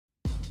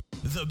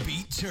The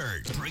Beat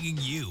Church, bringing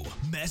you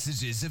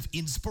messages of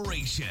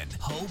inspiration,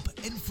 hope,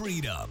 and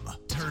freedom.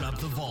 Turn up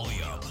the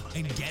volume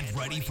and get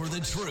ready for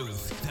the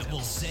truth that will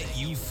set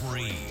you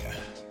free.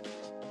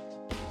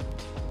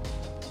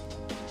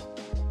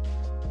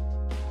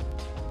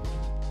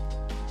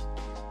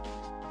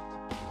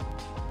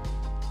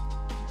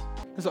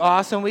 It's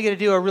awesome. We get to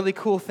do a really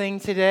cool thing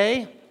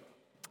today.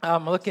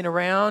 I'm looking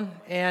around,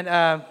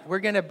 and we're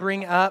going to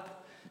bring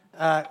up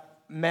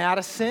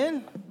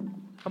Madison.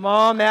 Come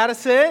on,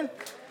 Madison.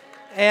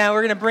 And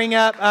we're going to bring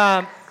up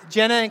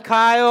Jenna and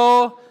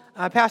Kyle.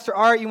 Pastor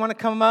Art, you want to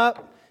come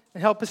up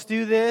and help us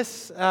do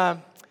this?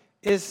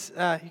 Is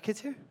your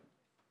kids here?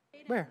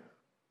 Where?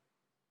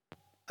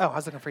 Oh, I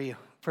was looking for you,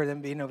 for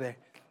them being over there.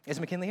 Is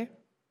McKinley here?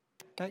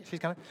 Okay, she's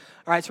coming.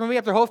 All right, so we're going to be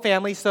up their whole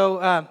family. So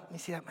let me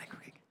see that mic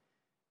quick.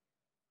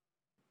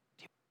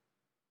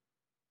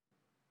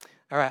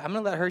 All right, I'm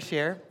going to let her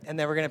share, and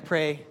then we're going to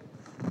pray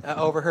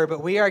over her.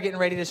 But we are getting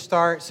ready to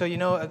start. So you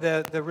know,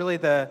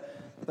 the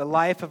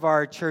life of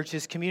our church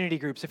is community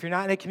groups. If you're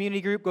not in a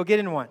community group, go get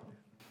in one.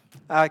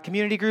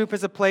 Community group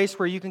is a place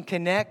where you can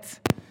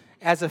connect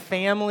as a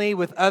family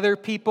with other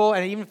people,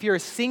 and even if you're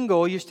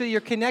single,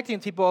 you're connecting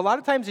with people. A lot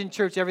of times in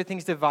church,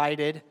 everything's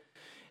divided.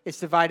 It's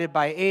divided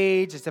by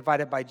age, it's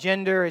divided by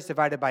gender, it's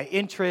divided by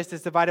interest,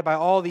 it's divided by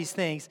all these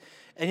things.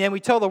 And then we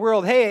tell the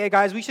world, hey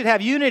guys, we should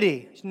have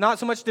unity, not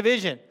so much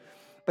division.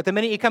 But the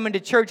minute you come into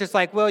church, it's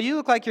like, well, you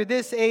look like you're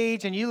this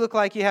age, and you look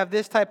like you have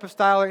this type of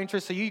style or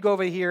interest, so you go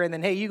over here, and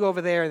then, hey, you go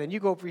over there, and then you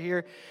go over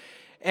here.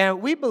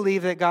 And we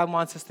believe that God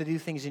wants us to do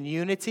things in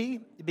unity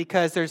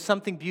because there's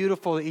something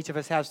beautiful that each of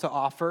us has to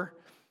offer.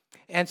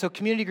 And so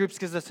community groups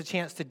gives us a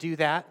chance to do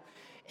that.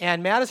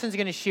 And Madison's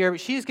going to share,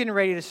 but she's getting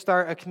ready to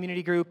start a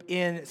community group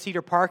in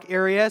Cedar Park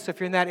area. So if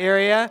you're in that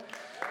area,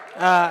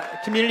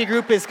 community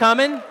group is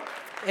coming.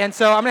 And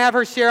so I'm going to have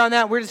her share on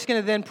that. We're just going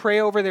to then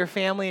pray over their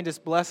family and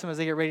just bless them as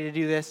they get ready to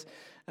do this.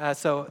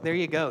 So there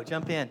you go.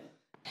 Jump in.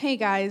 Hey,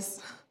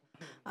 guys.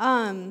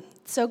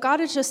 So God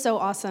is just so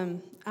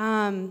awesome.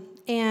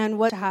 And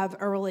what to have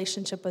a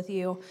relationship with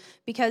you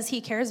because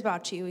he cares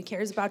about you. He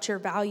cares about your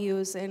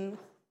values and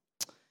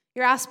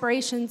your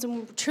aspirations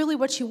and truly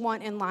what you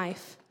want in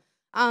life.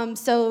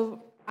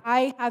 So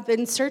I have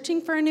been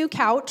searching for a new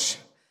couch.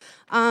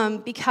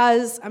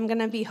 Because I'm going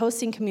to be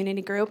hosting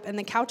community group, and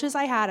the couches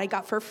I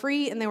got for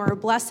free, and they were a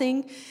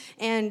blessing,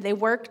 and they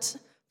worked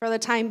for the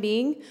time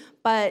being,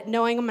 but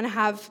knowing I'm going to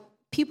have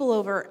people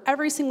over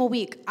every single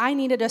week, I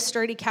needed a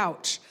sturdy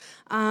couch,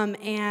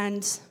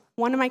 and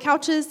one of my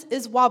couches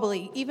is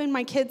wobbly, even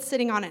my kid's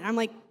sitting on it, I'm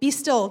like, be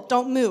still,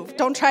 don't move,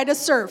 don't try to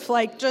surf,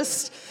 like,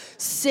 just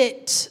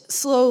sit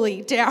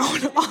slowly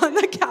down on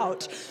the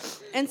couch,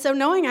 and so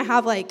knowing I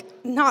have, like,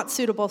 not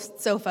suitable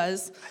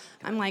sofas,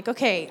 I'm like,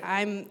 okay,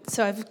 I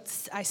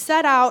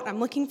set out, I'm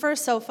looking for a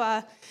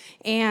sofa,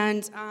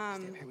 and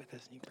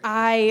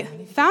I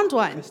found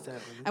one.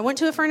 I went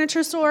to a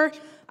furniture store,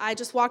 I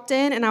just walked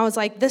in, and I was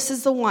like, this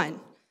is the one.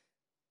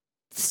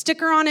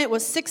 Sticker on it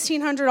was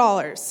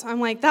 $1,600.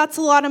 I'm like, that's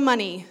a lot of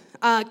money.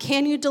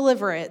 Can you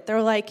deliver it?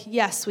 They're like,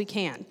 yes, we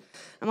can.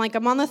 I'm like,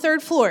 I'm on the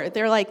 3rd floor.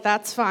 They're like,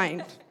 that's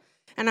fine.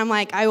 And I'm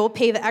like, I will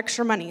pay the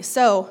extra money.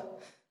 So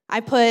I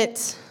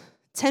put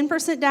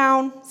 10%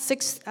 down,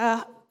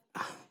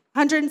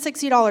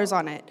 $160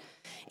 on it.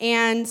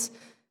 And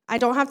I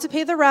don't have to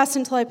pay the rest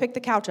until I pick the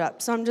couch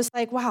up. So I'm just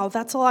like, wow,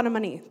 that's a lot of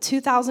money.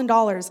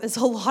 $2,000 is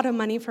a lot of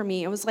money for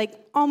me. It was like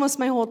almost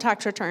my whole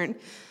tax return.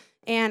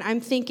 And I'm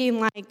thinking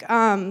like,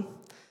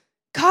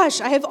 gosh,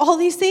 I have all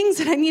these things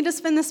that I need to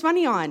spend this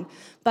money on.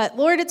 But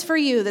Lord, it's for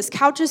you. This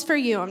couch is for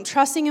you. I'm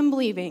trusting and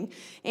believing.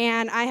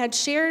 And I had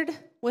shared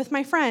with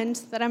my friend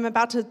that I'm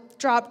about to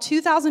drop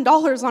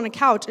 $2,000 on a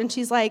couch. And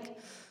she's like,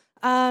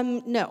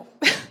 no.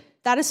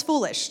 That is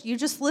foolish. You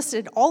just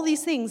listed all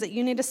these things that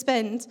you need to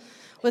spend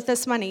with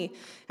this money.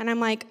 And I'm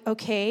like,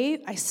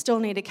 okay, I still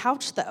need a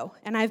couch though.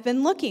 And I've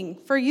been looking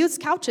for used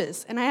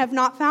couches and I have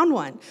not found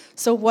one.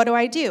 So what do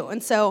I do?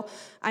 And so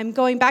I'm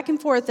going back and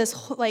forth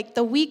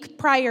the week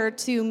prior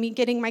to me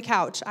getting my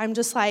couch. I'm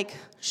just like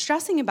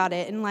stressing about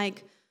it and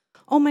like,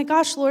 oh my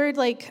gosh, Lord,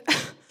 like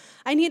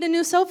I need a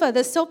new sofa.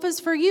 This sofa's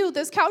for you.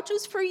 This couch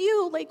is for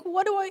you. Like,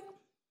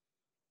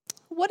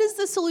 what is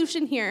the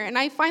solution here? And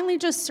I finally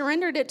just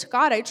surrendered it to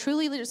God. I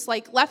truly just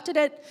left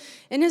it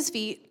in his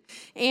feet.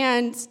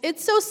 And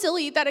it's so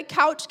silly that a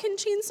couch can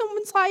change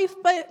someone's life,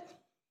 but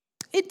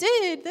it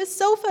did. This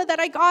sofa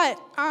that I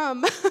got,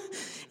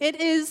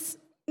 it is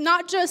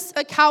not just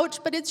a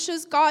couch, but it's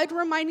just God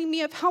reminding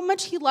me of how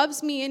much he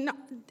loves me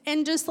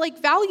and just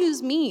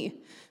values me,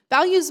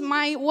 values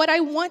what I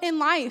want in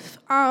life.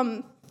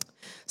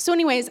 So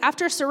anyways,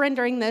 after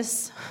surrendering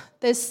this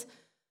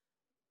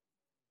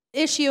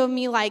issue of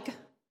me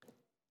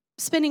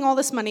spending all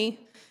this money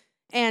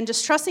and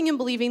just trusting and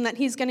believing that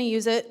he's going to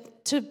use it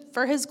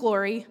for his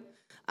glory,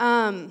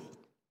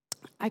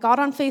 I got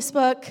on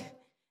Facebook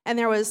and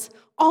there was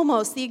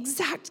almost the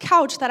exact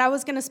couch that I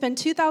was going to spend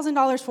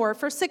 $2,000 for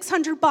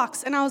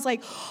 $600, and I was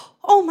like,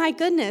 oh my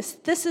goodness,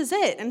 this is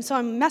it. And so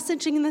I'm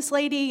messaging this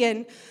lady,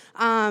 and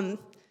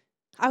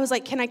I was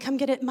like, can I come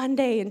get it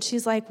Monday? And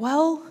she's like,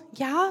 well,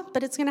 yeah,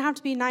 but it's going to have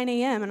to be 9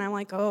 a.m. And I'm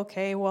like, oh,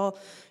 okay, well,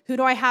 who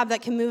do I have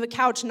that can move a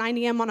couch 9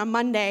 a.m. on a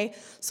Monday?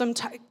 So I'm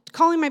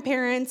calling my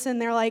parents,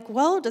 and they're like,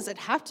 well, does it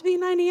have to be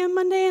 9 a.m.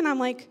 Monday? And I'm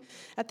like,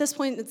 at this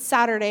point, it's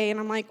Saturday. And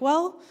I'm like,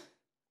 well,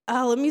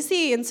 let me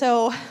see. And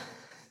so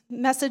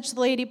messaged the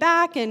lady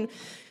back, and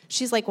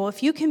she's like, well,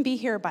 if you can be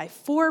here by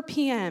 4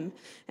 p.m.,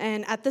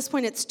 and at this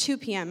point, it's 2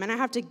 p.m., and I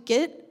have to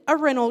get a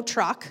rental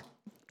truck,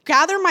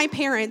 gather my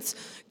parents,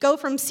 go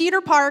from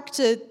Cedar Park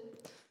to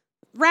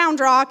Round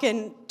Rock,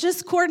 and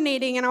just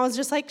coordinating, and I was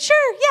just like,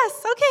 sure,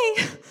 yes,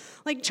 okay.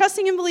 Like,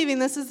 trusting and believing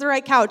this is the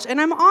right couch. And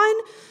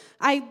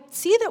I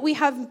see that we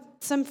have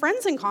some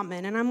friends in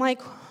common, and I'm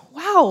like,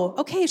 wow,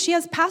 okay, she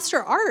has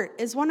Pastor Art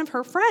as one of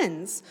her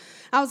friends.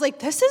 I was like,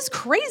 this is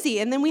crazy.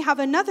 And then we have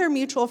another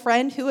mutual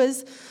friend who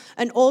is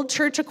an old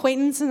church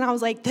acquaintance, and I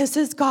was like, this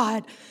is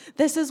God.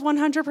 This is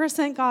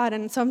 100% God.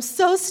 And so I'm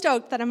so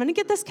stoked that I'm going to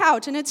get this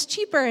couch, and it's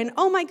cheaper, and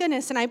oh my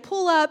goodness. And I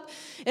pull up.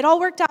 It all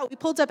worked out. We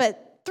pulled up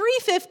at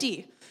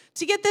 $350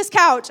 to get this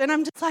couch, and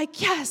I'm just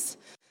like, yes.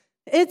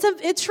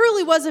 It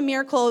truly was a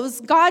miracle. It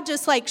was God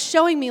just like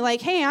showing me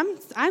like, hey,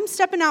 I'm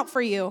stepping out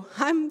for you.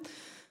 I'm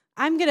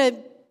going to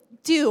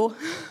do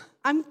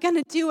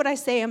what I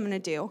say I'm going to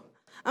do.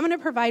 I'm going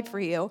to provide for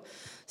you.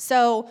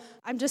 So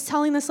I'm just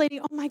telling this lady,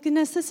 oh my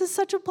goodness, this is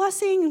such a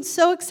blessing. I'm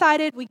so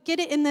excited. We get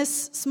it in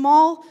this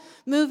small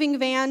moving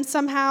van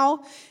somehow.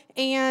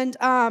 And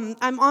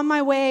I'm on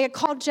my way. I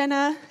called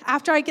Jenna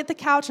after I get the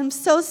couch. I'm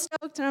so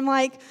stoked. And I'm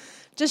like,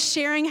 just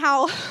sharing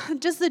how,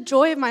 just the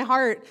joy of my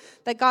heart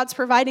that God's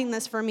providing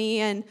this for me.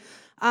 And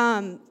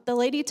the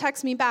lady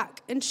texted me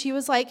back, and she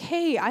was like,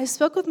 hey, I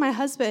spoke with my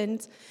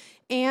husband,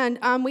 and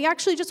we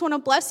actually just want to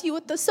bless you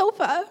with the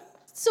sofa.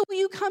 So will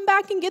you come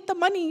back and get the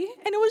money?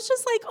 And it was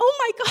just like, oh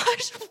my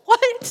gosh,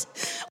 what?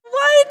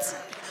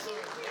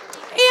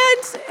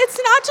 And it's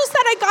not just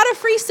that I got a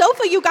free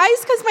sofa, you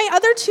guys, because my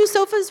other 2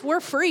 sofas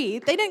were free.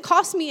 They didn't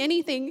cost me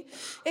anything.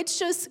 It's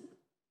just,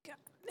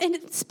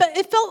 but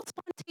it felt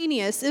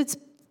spontaneous.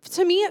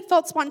 To me, it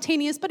felt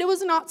spontaneous, but it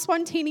was not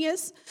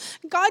spontaneous.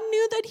 God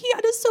knew that he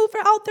had a sofa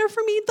out there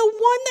for me, the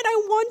one that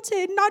I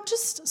wanted, not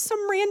just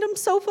some random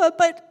sofa,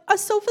 but a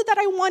sofa that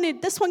I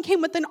wanted. This one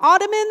came with an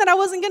ottoman that I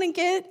wasn't going to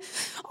get.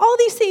 All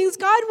these things,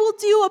 God will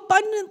do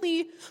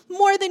abundantly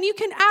more than you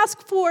can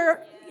ask for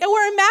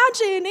or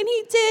imagine, and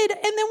he did.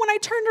 And then when I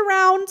turned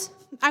around,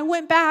 I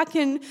went back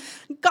and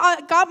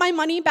got my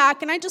money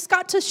back, and I just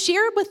got to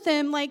share with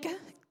them, like,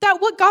 that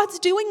what God's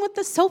doing with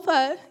the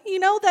sofa,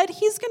 that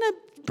he's going to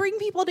bring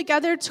people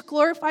together to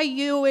glorify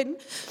you. And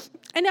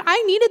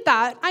I needed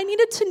that. I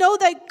needed to know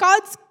that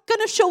God's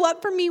going to show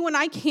up for me when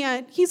I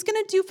can't. He's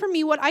going to do for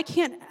me what I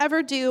can't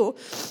ever do.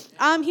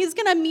 He's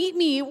going to meet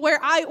me where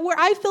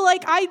I feel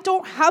like I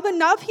don't have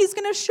enough. He's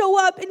going to show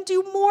up and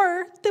do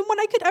more than what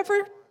I could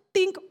ever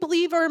think,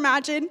 believe, or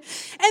imagine. And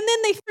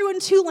then they threw in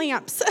 2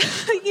 lamps,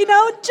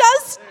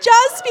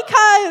 just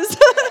because.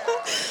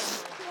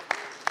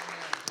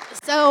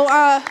 So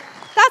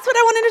that's what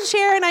I wanted to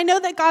share, and I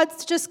know that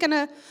God's just going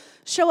to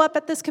show up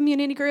at this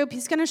community group.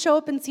 He's going to show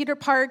up in Cedar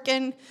Park,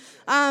 and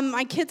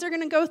my kids are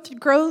going to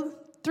grow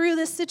through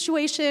this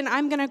situation.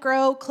 I'm going to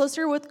grow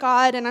closer with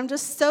God, and I'm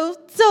just so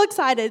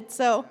excited.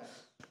 So,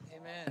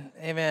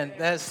 Amen.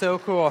 That's so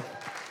cool.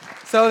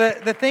 So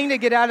the thing to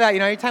get out of that,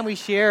 anytime we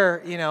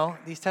share,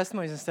 these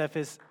testimonies and stuff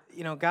is,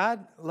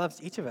 God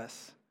loves each of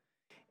us.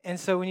 And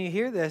so when you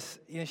hear this,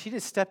 she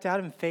just stepped out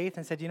in faith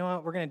and said, you know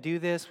what, we're going to do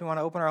this. We want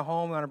to open our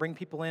home. We want to bring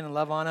people in and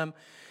love on them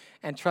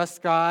and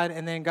trust God.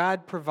 And then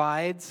God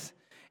provides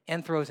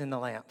and throws in the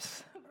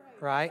lamps,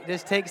 right?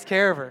 Just takes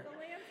care of her.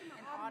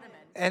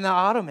 And the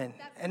ottoman.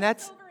 And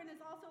that's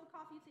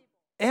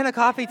and a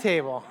coffee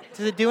table.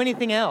 Does it do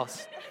anything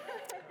else?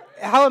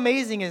 How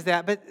amazing is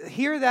that? But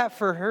hear that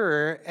for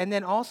her, and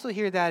then also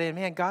hear that in,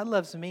 man, God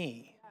loves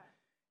me.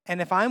 And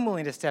if I'm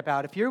willing to step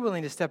out, if you're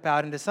willing to step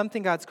out into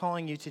something God's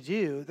calling you to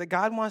do, that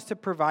God wants to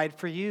provide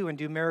for you and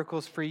do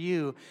miracles for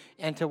you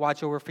and to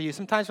watch over for you.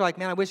 Sometimes we're like,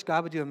 man, I wish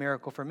God would do a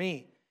miracle for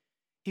me.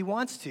 He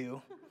wants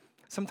to.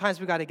 Sometimes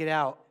we got to get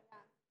out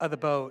of the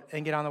boat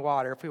and get on the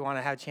water if we want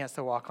to have a chance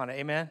to walk on it.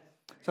 Amen?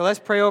 So let's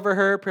pray over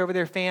her, pray over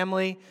their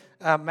family.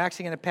 I'm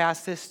actually going to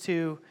pass this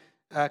to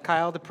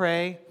Kyle to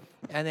pray.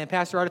 And then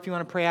Pastor Art, if you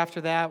want to pray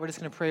after that, we're just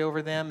going to pray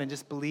over them and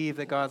just believe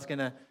that God's going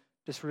to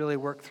just really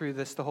work through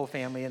this, the whole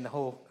family and the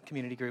whole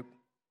community group.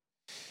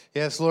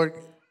 Yes, Lord,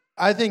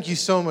 I thank you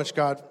so much,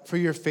 God, for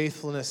your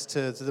faithfulness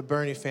to the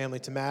Burney family,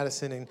 to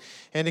Madison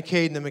and to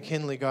Caden and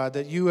McKinley, God,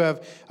 that you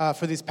have,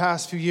 for these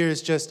past few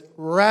years, just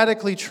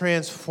radically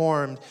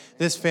transformed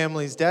this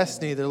family's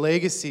destiny, their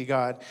legacy,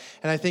 God.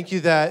 And I thank you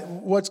that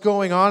what's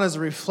going on is a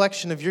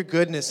reflection of your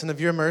goodness and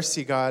of your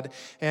mercy, God.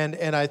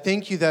 And I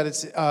thank you that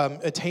it's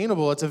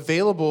attainable, it's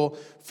available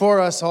for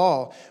us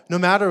all, no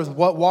matter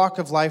what walk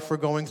of life we're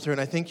going through.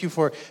 And I thank you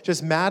for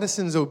just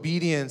Madison's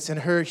obedience and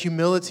her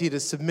humility to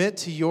submit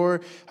to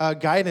your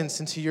guidance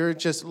and to your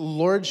just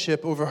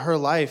lordship over her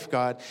life,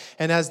 God.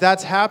 And as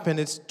that's happened,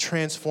 it's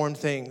transformed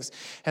things.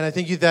 And I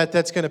thank you that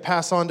that's going to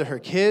pass on to her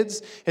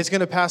kids. It's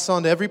going to pass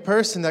on to every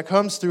person that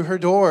comes through her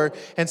door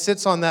and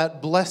sits on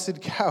that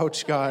blessed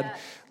couch, God. Yeah.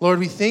 Lord,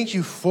 we thank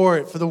you for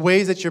it, for the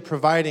ways that you're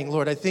providing.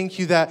 Lord, I thank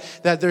you that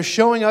they're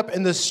showing up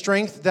in the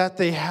strength that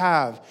they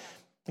have,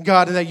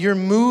 God, and that you're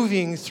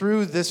moving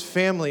through this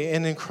family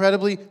in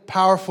incredibly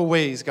powerful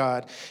ways,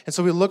 God. And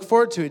so we look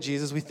forward to it,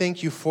 Jesus. We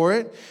thank you for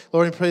it.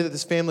 Lord, and pray that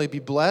this family be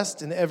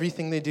blessed in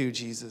everything they do,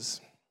 Jesus.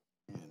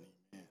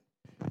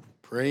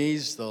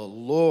 Praise the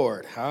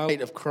Lord. How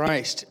of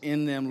Christ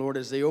in them, Lord,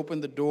 as they open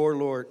the door,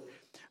 Lord.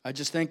 I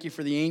just thank you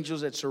for the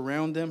angels that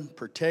surround them,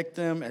 protect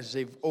them as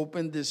they've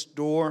opened this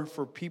door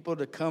for people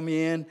to come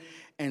in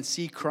and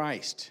see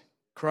Christ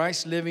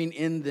living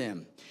in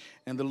them,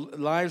 and the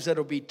lives that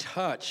will be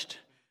touched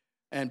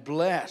and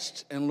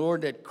blessed. And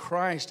Lord, that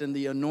Christ and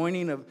the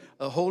anointing of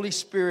the Holy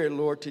Spirit,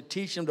 Lord, to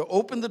teach them to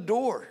open the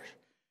door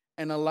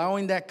and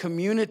allowing that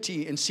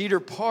community in Cedar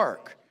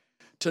Park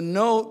to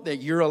know that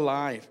you're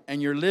alive and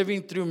you're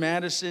living through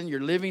Madison, you're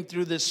living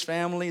through this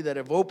family that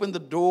have opened the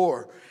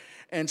door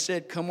and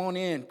said, come on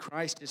in,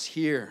 Christ is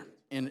here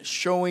and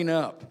showing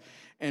up.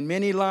 And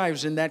many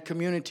lives in that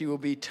community will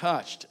be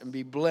touched and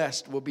be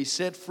blessed, will be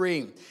set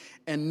free,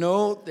 and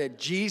know that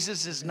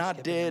Jesus is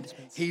not dead,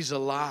 he's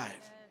alive.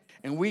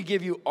 And we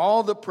give you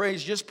all the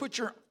praise. Just put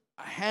your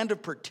hand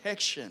of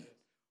protection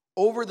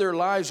over their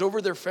lives,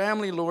 over their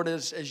family, Lord,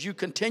 as you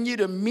continue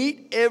to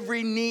meet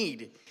every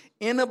need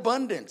in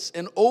abundance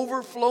and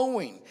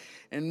overflowing,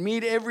 and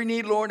meet every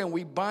need, Lord, and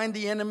we bind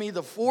the enemy,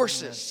 the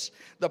forces,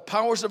 the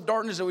powers of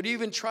darkness that would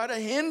even try to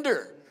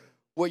hinder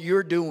what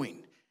you're doing.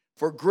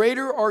 For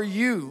greater are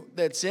you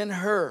that's in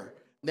her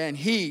than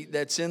he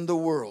that's in the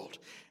world.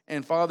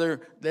 And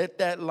Father, let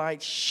that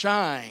light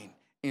shine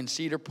in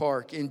Cedar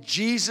Park. In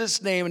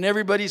Jesus' name. And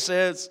everybody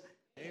says,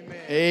 amen.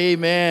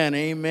 Amen.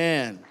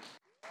 Amen.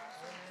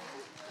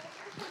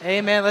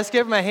 Amen. Let's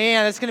give them a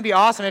hand. It's going to be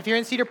awesome. If you're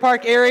in Cedar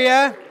Park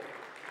area,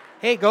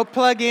 hey, go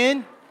plug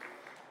in.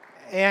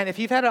 And if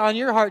you've had it on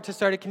your heart to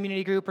start a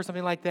community group or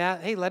something like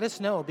that, hey, let us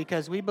know,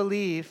 because we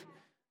believe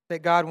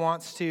that God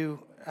wants to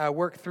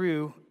work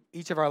through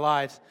each of our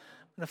lives.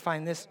 I'm going to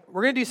find this.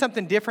 We're going to do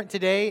something different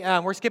today.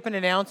 We're skipping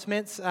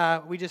announcements.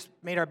 We just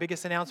made our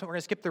biggest announcement. We're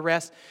going to skip the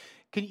rest.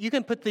 You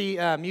can put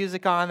the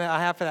music on that I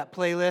have for that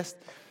playlist.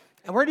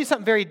 And we're going to do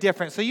something very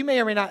different. So you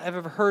may or may not have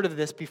ever heard of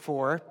this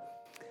before,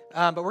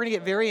 but we're going to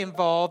get very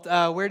involved.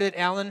 Where did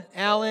Alan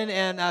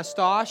and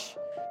Stosh,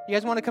 you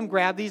guys want to come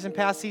grab these and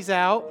pass these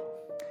out?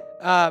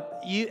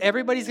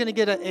 Everybody's going to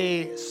get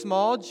a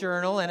small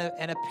journal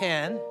and a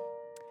pen.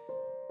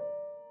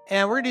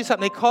 And we're going to do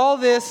something. They call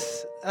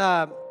this,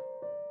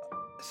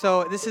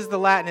 so this is the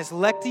Latin, it's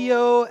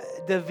Lectio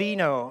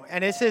Divino.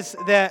 And this is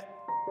that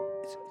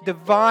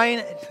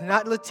divine,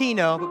 not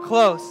Latino, but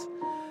close.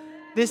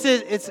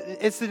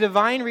 It's the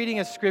divine reading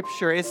of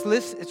Scripture.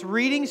 It's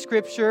reading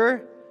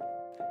Scripture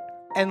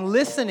and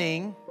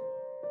listening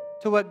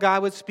to what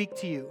God would speak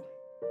to you.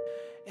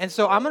 And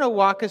so I'm going to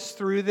walk us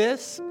through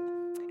this.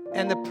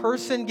 And the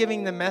person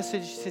giving the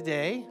message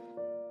today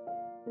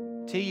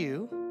to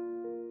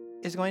you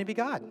is going to be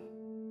God.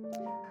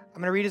 I'm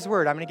going to read his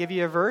word. I'm going to give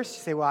you a verse.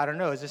 You say, well, I don't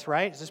know. Is this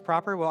right? Is this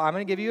proper? Well, I'm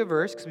going to give you a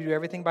verse because we do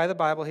everything by the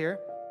Bible here.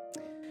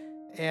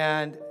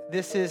 And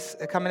this is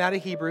coming out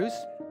of Hebrews.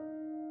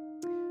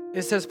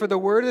 It says, for the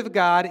word of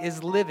God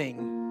is living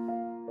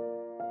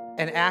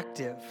and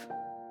active,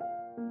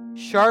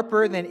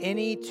 sharper than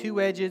any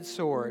two-edged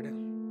sword,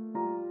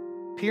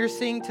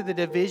 piercing to the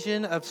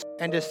division of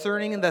and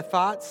discerning the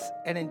thoughts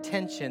and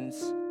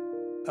intentions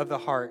of the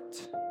heart.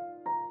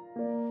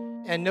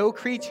 And no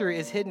creature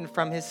is hidden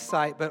from his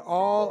sight, but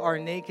all are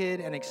naked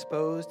and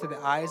exposed to the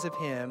eyes of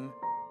him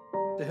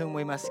to whom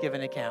we must give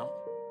an account.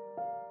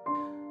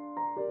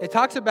 It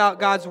talks about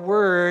God's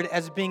word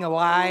as being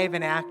alive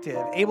and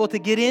active, able to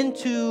get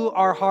into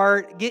our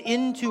heart, get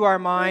into our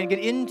mind, get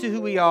into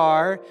who we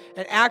are,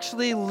 and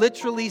actually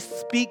literally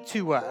speak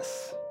to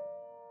us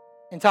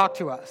and talk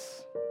to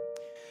us.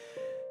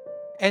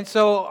 And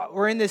so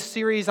we're in this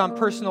series on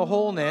personal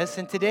wholeness,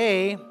 and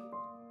today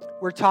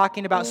we're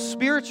talking about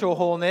spiritual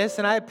wholeness.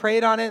 And I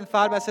prayed on it and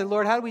thought about it. I said,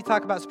 Lord, how do we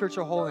talk about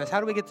spiritual wholeness? How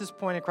do we get this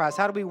point across?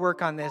 How do we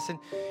work on this? And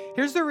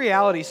here's the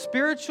reality.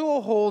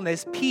 Spiritual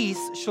wholeness, peace,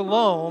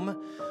 shalom,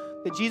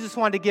 that Jesus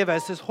wanted to give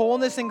us, this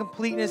wholeness and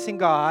completeness in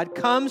God,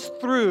 comes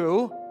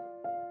through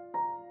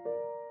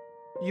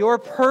your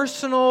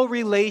personal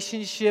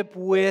relationship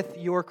with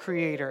your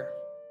Creator.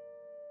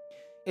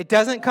 It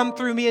doesn't come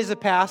through me as a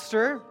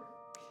pastor.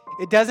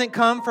 It doesn't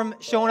come from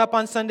showing up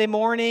on Sunday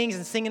mornings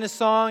and singing a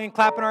song and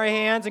clapping our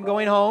hands and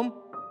going home.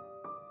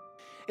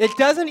 It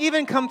doesn't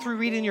even come through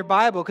reading your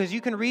Bible, because you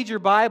can read your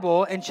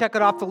Bible and check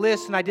it off the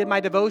list, and I did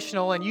my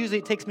devotional, and usually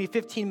it takes me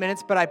 15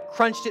 minutes, but I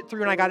crunched it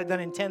through and I got it done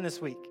in 10 this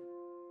week.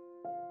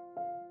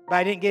 But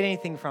I didn't get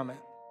anything from it.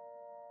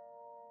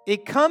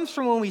 It comes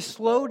from when we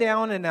slow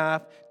down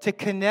enough to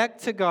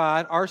connect to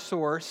God, our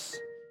source,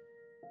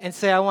 and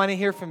say, I want to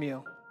hear from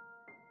you.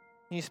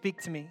 Can you speak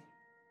to me?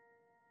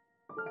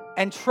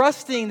 And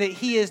trusting that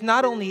He is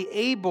not only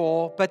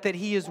able, but that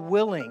He is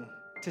willing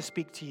to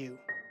speak to you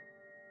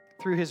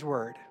through His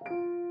Word.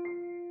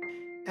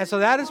 And so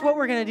that is what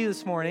we're going to do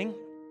this morning.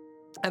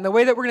 And the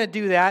way that we're going to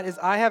do that is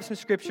I have some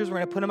scriptures. We're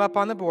going to put them up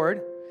on the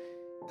board.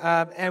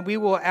 And we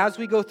will, as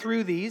we go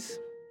through these,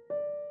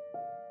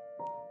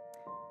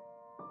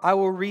 I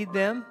will read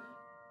them.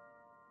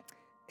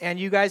 And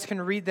you guys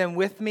can read them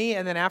with me.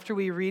 And then after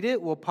we read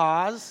it, we'll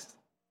pause.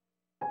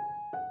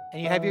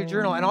 And you have your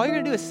journal. And all you're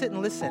going to do is sit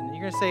and listen.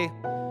 You're going to say,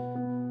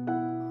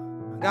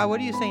 God, what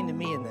are you saying to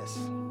me in this?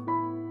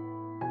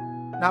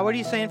 Not what are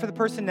you saying for the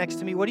person next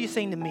to me? What are you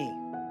saying to me?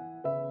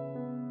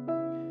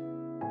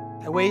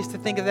 And ways to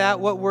think of that.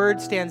 What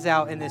word stands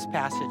out in this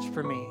passage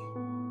for me?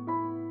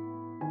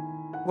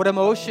 What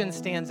emotion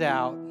stands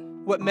out?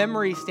 What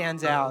memory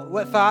stands out?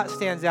 What thought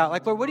stands out?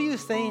 Like, Lord, what are you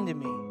saying to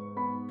me?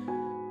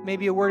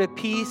 Maybe a word of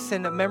peace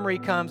and a memory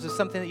comes of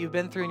something that you've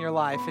been through in your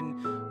life.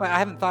 And well, I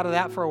haven't thought of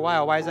that for a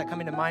while. Why is that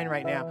coming to mind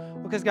right now?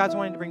 Because God's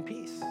wanting to bring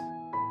peace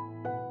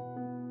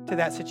to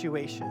that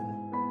situation.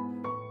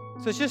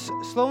 So it's just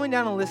slowing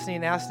down and listening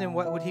and asking Him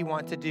what would He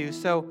want to do.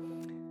 So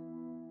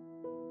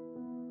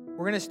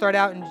we're going to start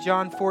out in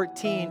John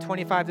 14,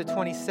 25 to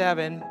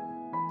 27.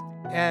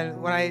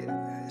 And when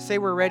I say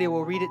we're ready,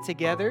 we'll read it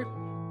together.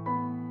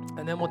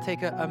 And then we'll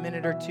take a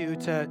minute or two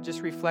to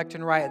just reflect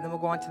and write. And then we'll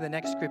go on to the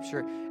next scripture.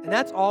 And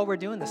that's all we're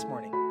doing this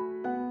morning.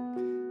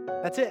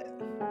 That's it.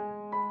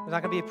 There's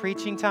not going to be a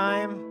preaching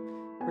time.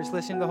 We're just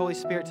listening to the Holy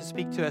Spirit to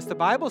speak to us. The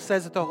Bible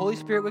says that the Holy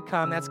Spirit would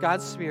come. That's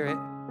God's Spirit.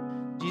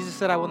 Jesus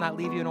said, I will not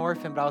leave you an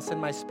orphan, but I'll send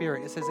my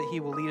Spirit. It says that He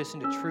will lead us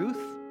into truth.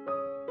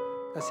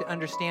 That's the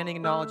understanding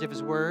and knowledge of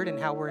His Word and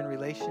how we're in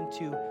relation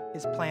to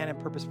His plan and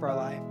purpose for our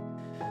life.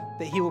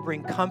 That He will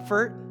bring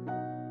comfort.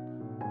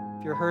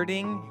 If you're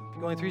hurting, if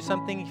you're going through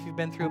something, if you've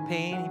been through a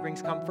pain, He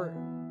brings comfort.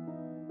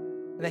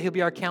 And that He'll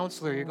be our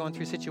counselor. You're going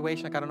through a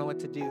situation like, I don't know what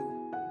to do.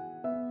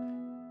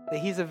 That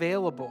He's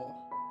available.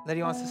 That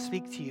He wants to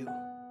speak to you.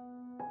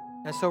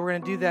 And so we're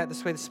going to do that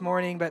this way this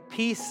morning. But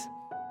peace,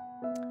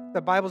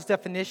 the Bible's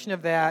definition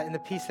of that and the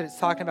peace that it's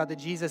talking about that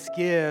Jesus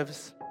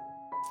gives,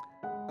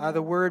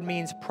 the word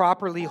means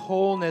properly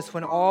wholeness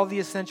when all the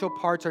essential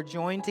parts are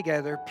joined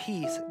together.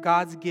 Peace,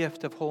 God's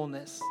gift of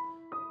wholeness.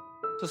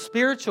 So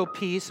spiritual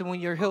peace, and when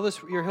you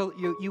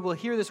will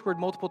hear this word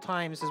multiple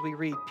times as we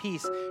read,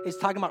 peace is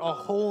talking about a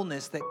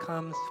wholeness that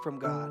comes from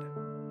God.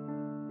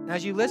 And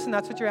as you listen,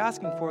 that's what you're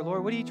asking for.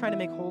 Lord, what are you trying to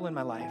make whole in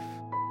my life?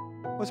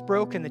 What's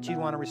broken that you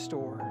want to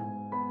restore?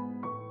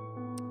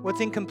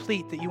 What's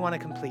incomplete that you want to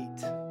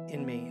complete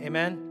in me?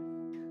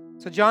 Amen?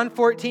 So John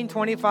 14,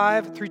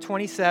 25 through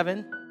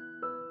 27.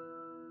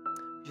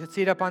 You should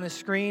see it up on the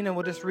screen, and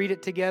we'll just read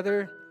it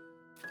together.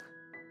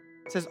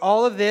 It says,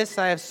 all of this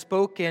I have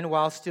spoken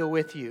while still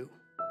with you.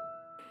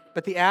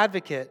 But the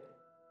advocate,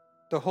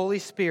 the Holy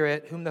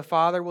Spirit, whom the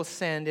Father will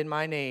send in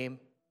my name.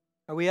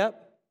 Are we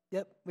up?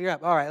 Yep, we're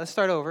up. All right, let's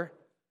start over.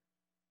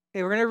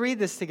 Okay, we're going to read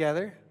this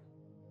together.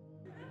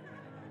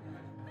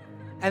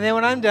 And then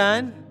when I'm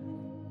done,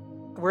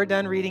 we're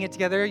done reading it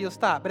together, you'll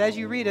stop. But as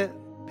you read it,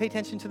 pay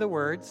attention to the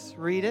words.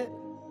 Read it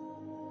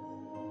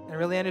and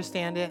really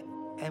understand it.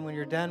 And when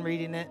you're done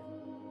reading it,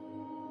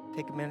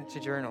 take a minute to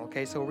journal.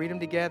 Okay, so we'll read them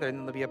together and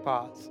then there'll be a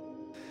pause.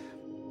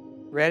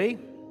 Ready?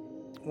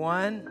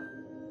 1,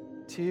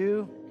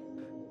 2,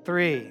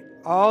 3.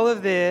 All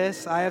of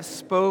this I have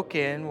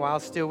spoken while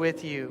still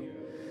with you.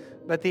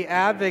 But the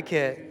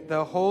advocate,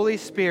 the Holy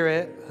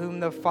Spirit, whom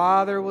the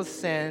Father will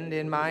send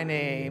in my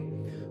name,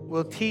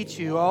 will teach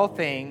you all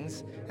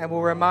things and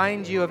will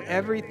remind you of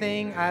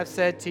everything I have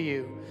said to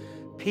you.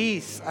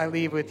 Peace I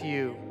leave with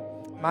you.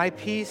 My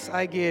peace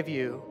I give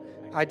you.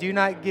 I do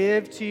not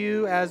give to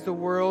you as the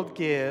world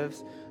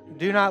gives.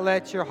 Do not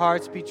let your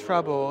hearts be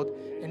troubled,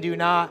 and do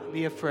not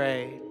be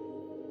afraid.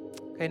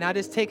 Okay, now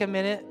just take a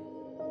minute.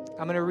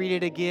 I'm going to read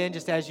it again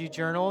just as you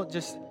journal.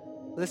 Just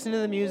listen to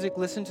the music,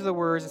 listen to the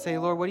words, and say,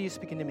 Lord, what are you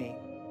speaking to me?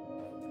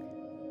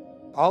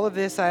 All of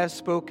this I have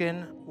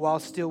spoken while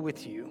still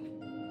with you.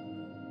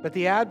 But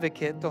the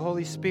advocate, the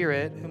Holy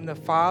Spirit, whom the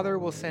Father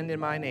will send in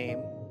my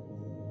name,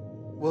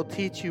 will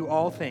teach you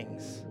all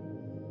things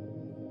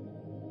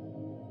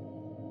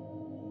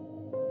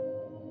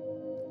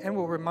and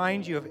will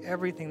remind you of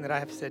everything that I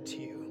have said to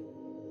you.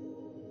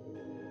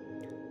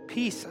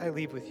 Peace I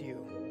leave with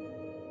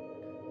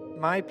you.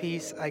 My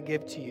peace I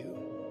give to you.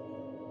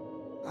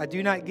 I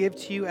do not give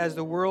to you as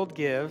the world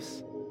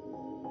gives.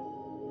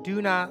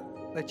 Do not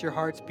let your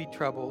hearts be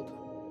troubled,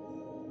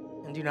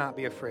 and do not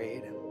be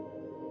afraid.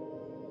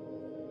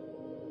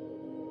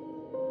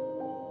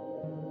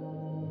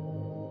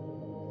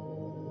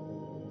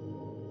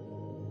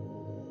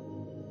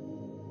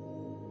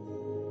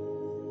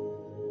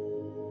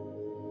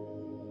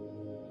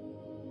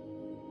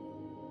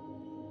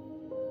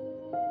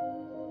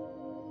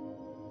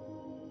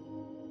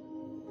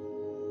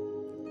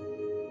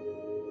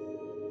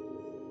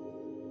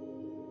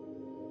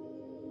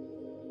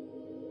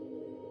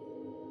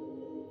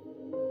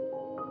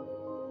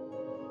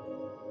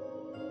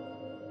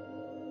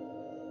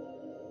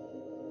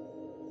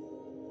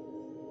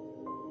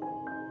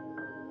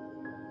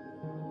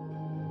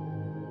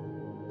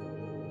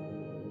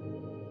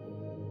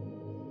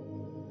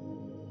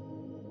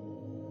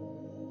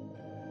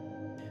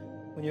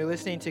 When you're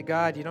listening to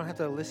God, you don't have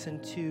to listen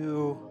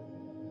to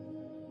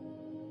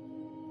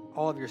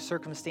all of your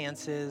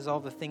circumstances,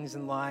 all the things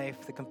in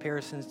life, the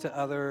comparisons to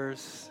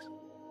others,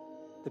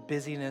 the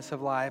busyness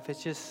of life.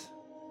 It's just,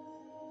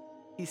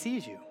 he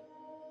sees you.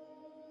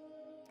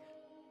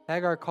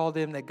 Hagar called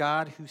him the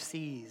God who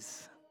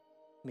sees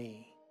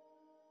me.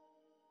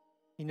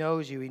 He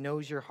knows you. He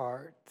knows your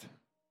heart.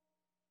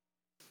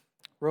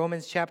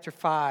 Romans chapter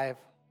 5,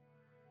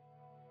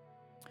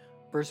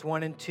 verse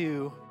 1 and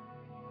 2.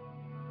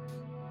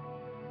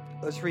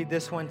 Let's read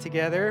this one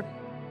together.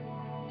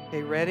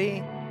 Okay,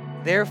 ready?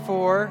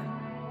 Therefore,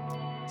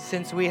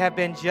 since we have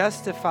been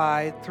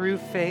justified through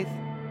faith.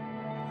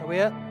 Are we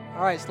up?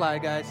 All right,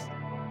 slide, guys.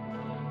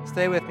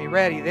 Stay with me.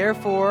 Ready?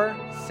 Therefore,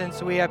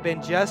 since we have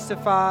been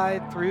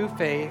justified through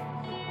faith,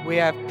 we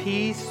have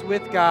peace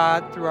with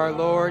God through our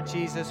Lord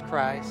Jesus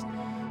Christ,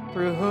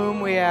 through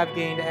whom we have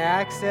gained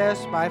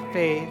access by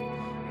faith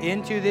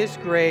into this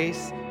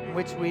grace in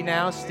which we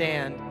now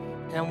stand,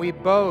 and we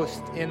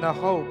boast in the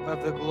hope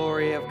of the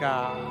glory of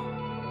God.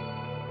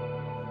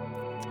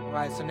 All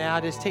right, so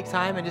now just take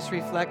time and just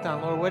reflect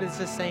on, Lord, what is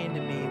this saying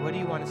to me? What do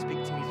you want to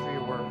speak to me through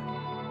your word?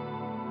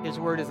 His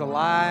word is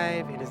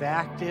alive. It is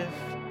active.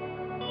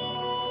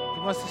 He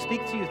wants to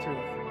speak to you through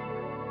it.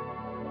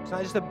 It's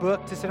not just a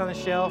book to sit on the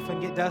shelf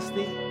and get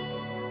dusty.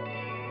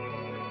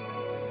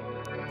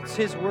 It's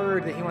His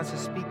word that He wants to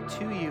speak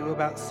to you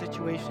about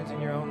situations in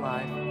your own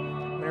life.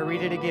 I'm going to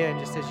read it again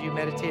just as you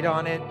meditate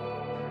on it.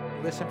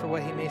 Listen for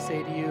what He may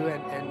say to you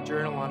and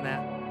journal on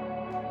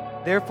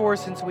that. Therefore,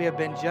 since we have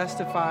been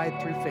justified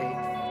through faith,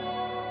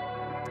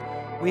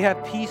 we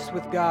have peace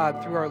with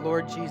God through our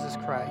Lord Jesus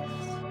Christ,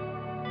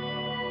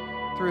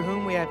 through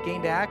whom we have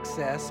gained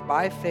access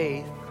by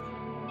faith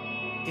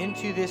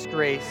into this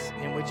grace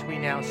in which we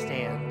now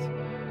stand.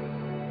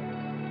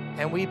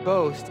 And we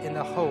boast in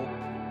the hope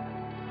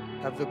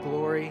of the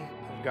glory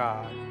of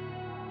God.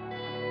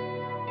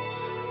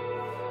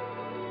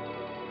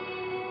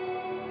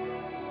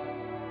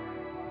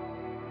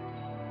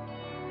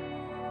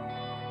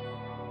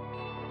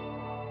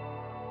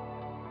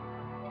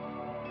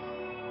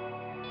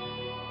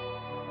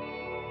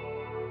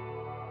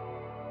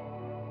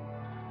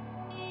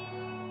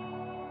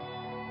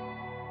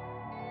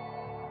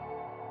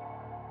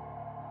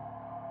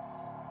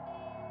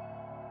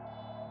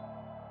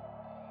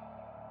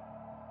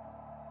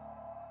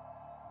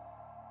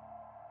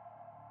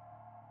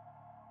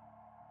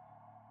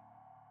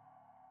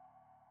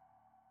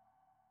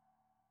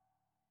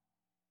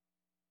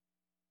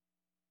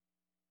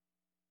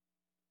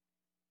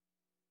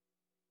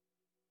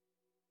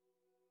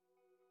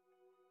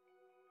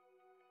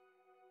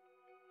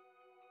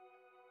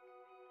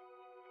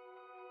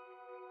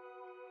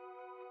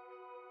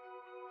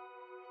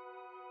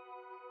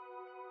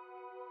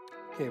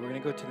 Okay, we're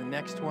going to go to the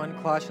next one,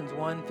 Colossians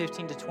 1,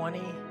 15 to 20.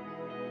 Put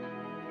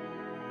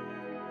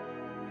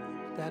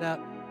that up.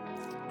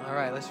 All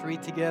right, let's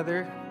read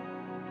together.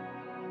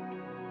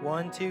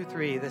 1, 2,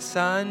 3. The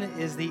Son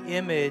is the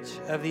image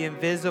of the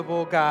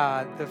invisible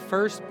God, the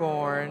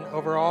firstborn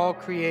over all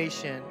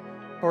creation.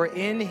 For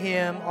in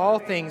Him all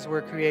things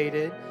were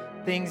created,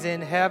 things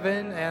in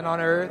heaven and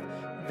on earth,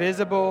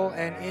 visible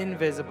and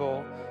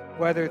invisible,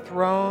 whether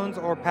thrones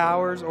or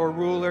powers or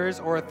rulers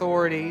or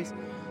authorities.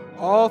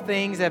 All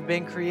things have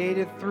been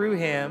created through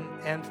Him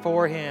and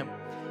for Him.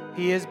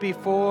 He is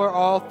before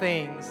all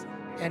things,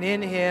 and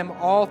in Him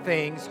all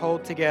things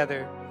hold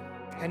together.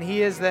 And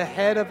He is the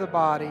head of the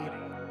body,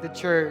 the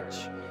church.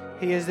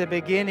 He is the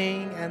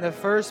beginning and the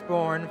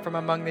firstborn from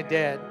among the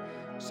dead,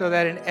 so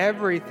that in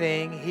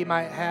everything He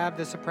might have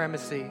the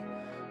supremacy.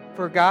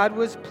 For God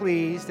was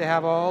pleased to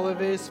have all of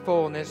His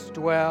fullness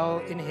dwell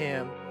in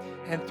Him,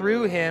 and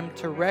through Him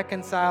to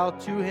reconcile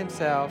to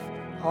Himself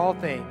all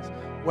things,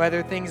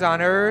 whether things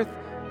on earth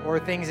or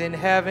things in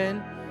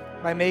heaven,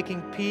 by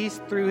making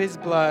peace through His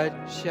blood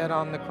shed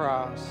on the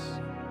cross.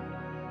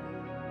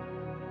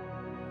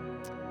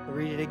 We'll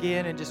read it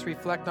again and just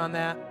reflect on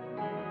that.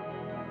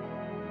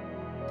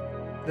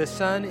 The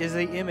Son is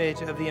the image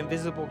of the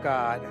invisible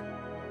God,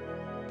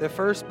 the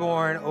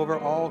firstborn over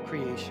all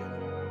creation.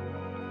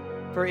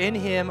 For in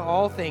Him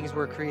all things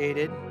were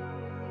created,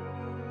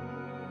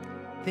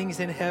 things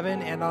in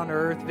heaven and on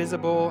earth,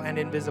 visible and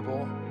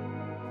invisible,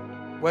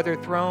 whether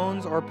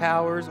thrones or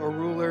powers or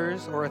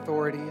rulers or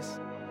authorities.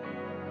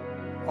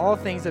 All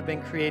things have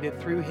been created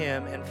through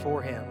Him and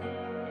for Him.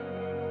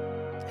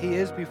 He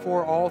is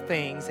before all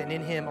things, and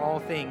in Him all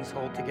things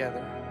hold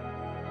together.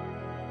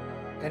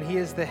 And He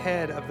is the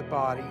head of the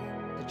body,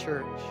 the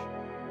church.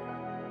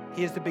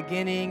 He is the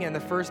beginning and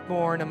the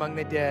firstborn among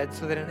the dead,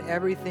 so that in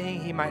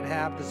everything He might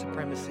have the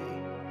supremacy.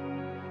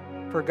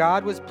 For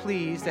God was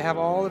pleased to have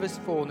all of His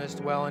fullness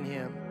dwell in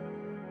Him,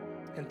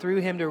 and through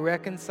Him to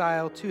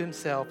reconcile to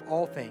Himself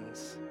all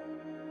things,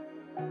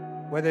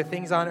 whether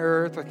things on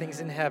earth or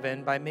things in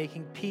heaven, by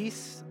making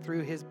peace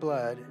through His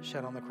blood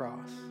shed on the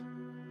cross.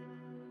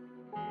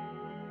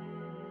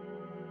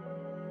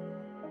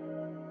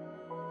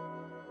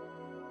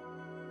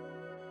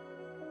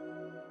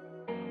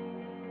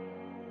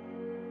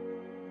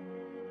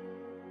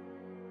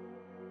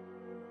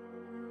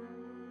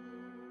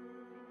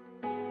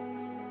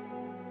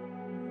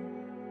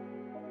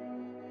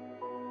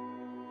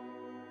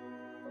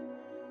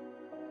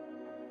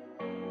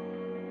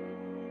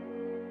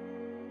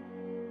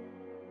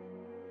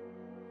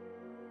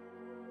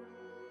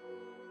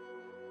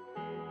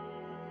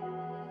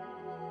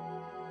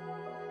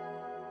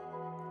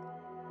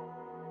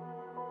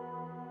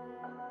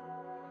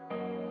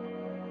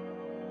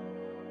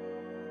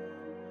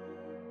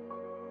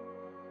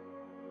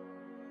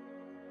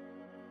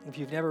 If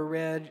you've never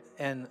read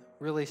and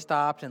really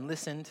stopped and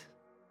listened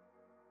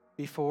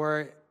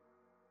before,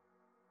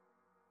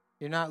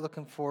 you're not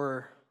looking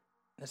for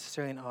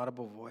necessarily an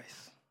audible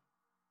voice.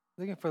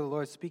 You're looking for the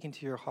Lord speaking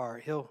to your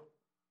heart. He'll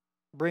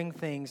bring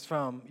things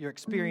from your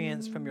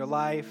experience, from your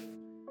life,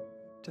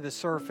 to the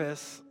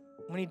surface.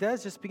 When he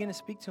does, just begin to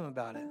speak to him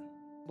about it.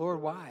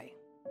 Lord, why?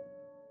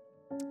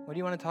 What do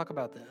you want to talk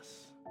about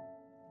this?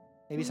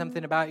 Maybe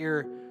something about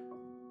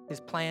his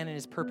plan and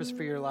his purpose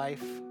for your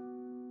life,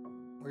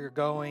 where you're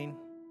going,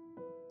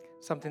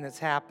 something that's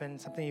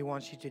happened, something he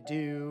wants you to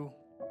do.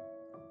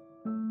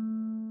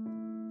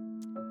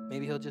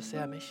 Maybe he'll just say,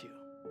 I miss you.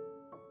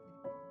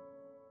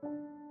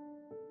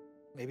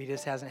 Maybe he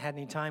just hasn't had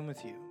any time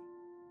with you.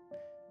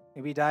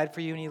 Maybe he died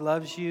for you and he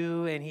loves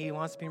you and he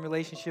wants to be in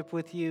relationship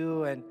with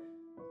you, and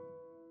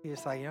he's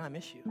just like, I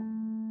miss you.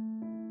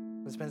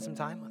 Let's spend some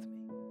time with me.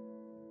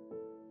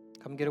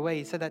 Come get away.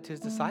 He said that to his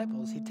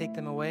disciples. He'd take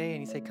them away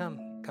and he'd say, come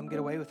get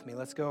away with me.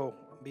 Let's go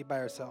be by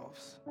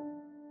ourselves.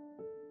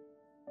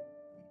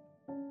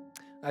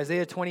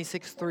 Isaiah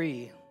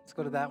 26:3. Let's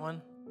go to that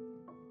one.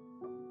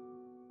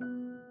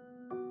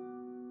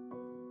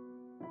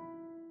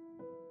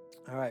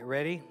 All right,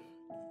 ready?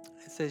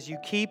 It says, you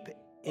keep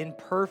in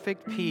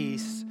perfect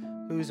peace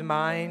whose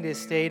mind is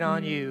stayed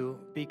on you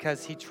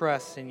because he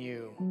trusts in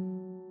you.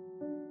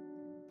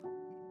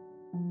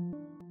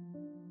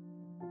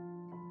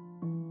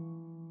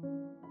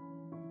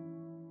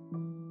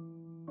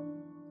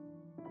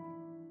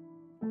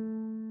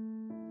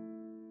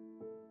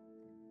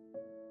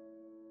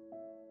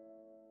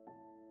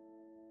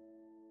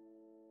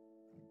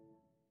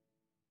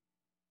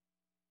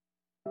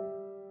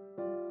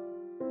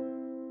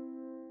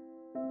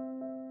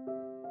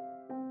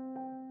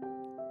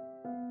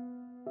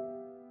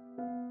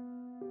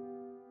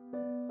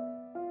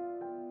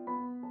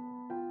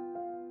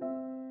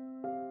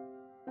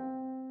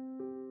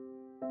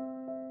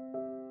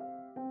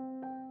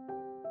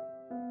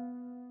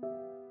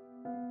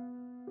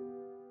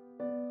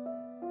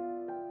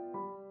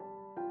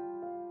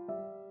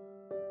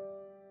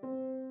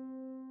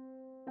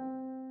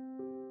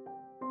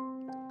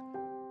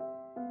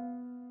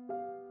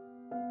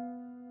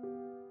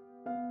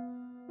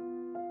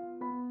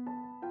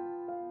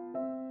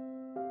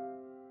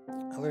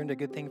 I learned a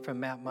good thing from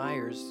Matt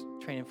Myers,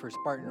 training for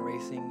Spartan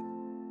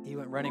racing. He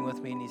went running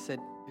with me and he said,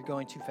 you're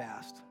going too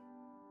fast.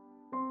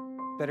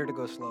 Better to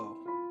go slow.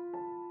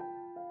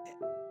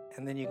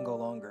 And then you can go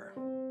longer.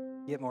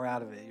 Get more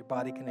out of it. Your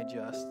body can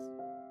adjust.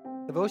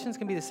 Devotions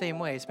can be the same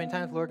way. Spending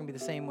time with the Lord can be the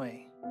same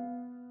way.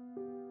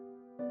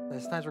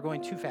 But sometimes we're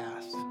going too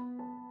fast.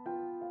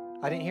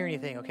 I didn't hear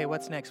anything. Okay,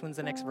 what's next? When's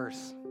the next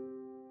verse?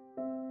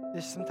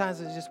 Sometimes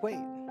it's just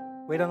wait.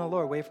 Wait on the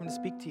Lord. Wait for him to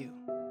speak to you.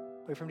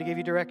 Wait for him to give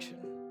you direction.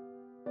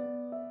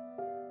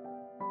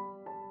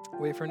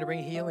 Wait for him to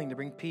bring healing, to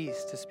bring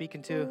peace, to speak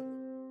into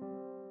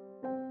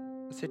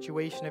the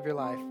situation of your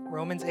life.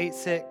 Romans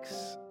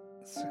 8:6.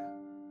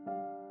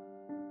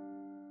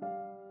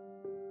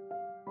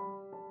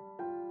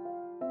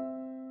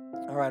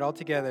 All right, all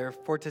together.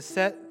 For to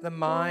set the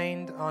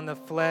mind on the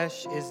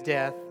flesh is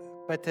death,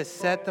 but to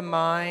set the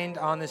mind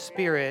on the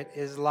Spirit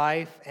is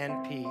life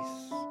and peace.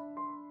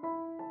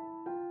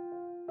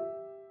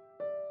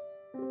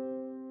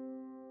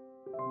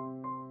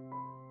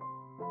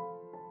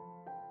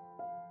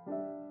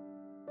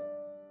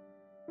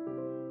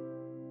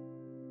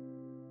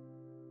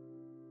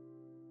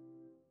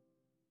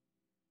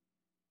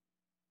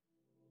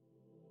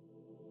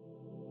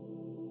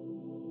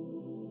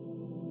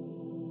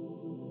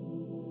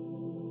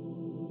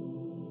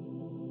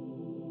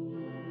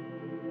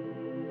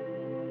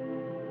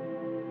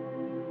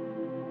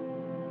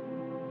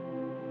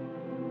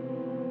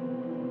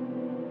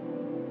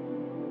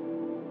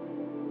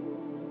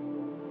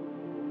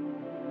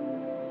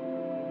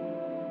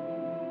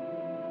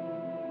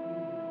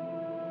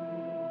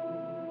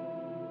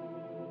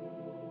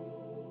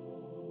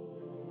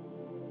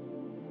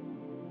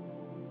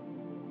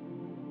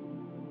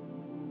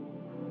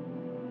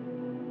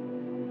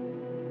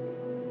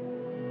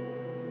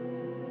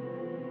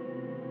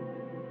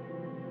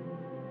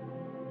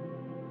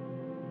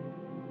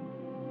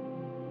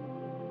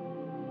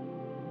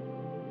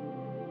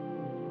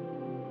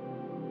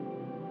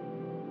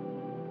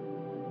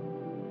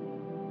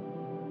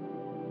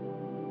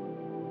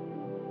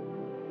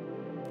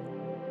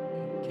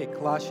 Okay,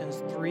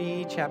 Colossians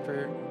 3,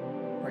 chapter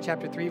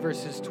 3,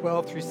 verses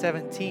 12 through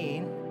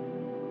 17.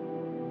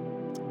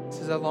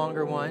 This is a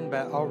longer one,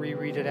 but I'll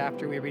reread it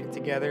after we read it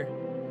together.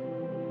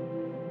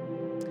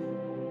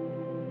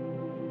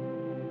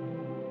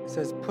 It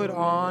says, put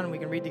on, we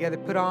can read together,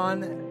 put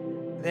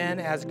on then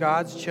as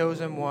God's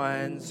chosen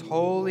ones,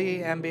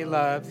 holy and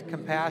beloved,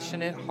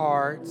 compassionate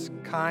hearts,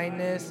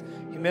 kindness,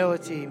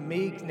 humility,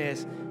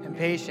 meekness, and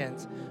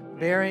patience,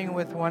 bearing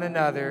with one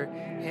another,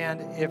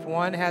 and if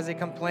one has a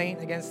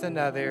complaint against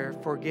another,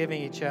 forgiving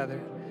each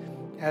other.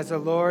 As the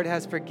Lord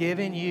has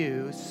forgiven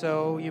you,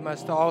 so you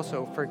must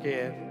also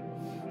forgive.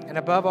 And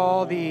above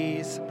all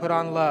these, put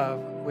on love,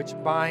 which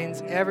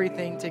binds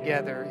everything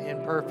together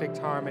in perfect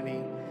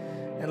harmony.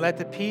 And let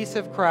the peace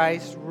of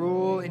Christ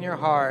rule in your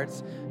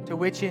hearts, to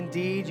which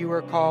indeed you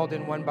are called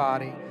in one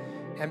body.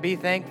 And be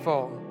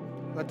thankful.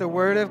 Let the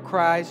word of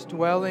Christ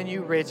dwell in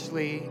you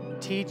richly,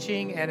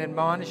 teaching and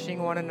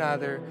admonishing one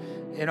another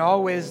in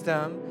all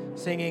wisdom,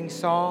 singing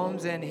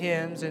psalms and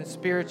hymns and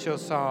spiritual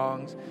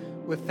songs,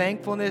 with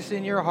thankfulness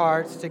in your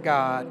hearts to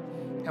God.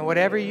 And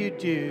whatever you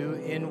do,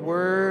 in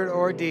word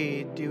or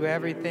deed, do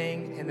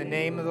everything in the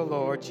name of the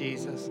Lord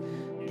Jesus,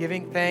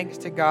 giving thanks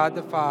to God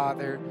the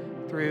Father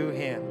through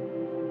him.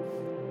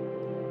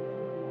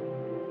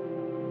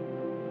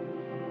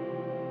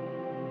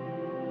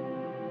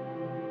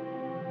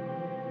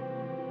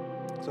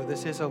 So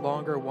this is a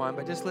longer one,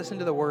 but just listen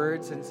to the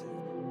words. And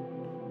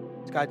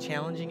is God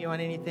challenging you on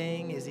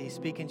anything? Is he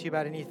speaking to you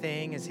about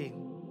anything? Is he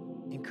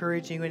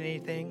encouraging you in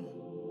anything?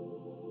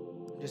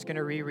 I'm just going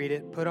to reread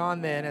it. Put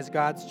on then, as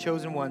God's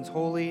chosen ones,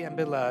 holy and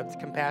beloved,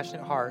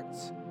 compassionate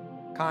hearts,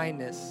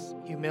 kindness,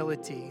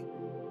 humility,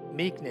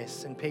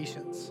 meekness, and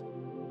patience,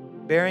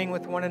 bearing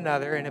with one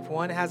another, and if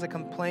one has a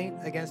complaint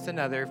against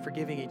another,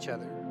 forgiving each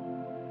other.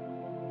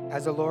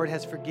 As the Lord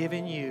has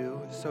forgiven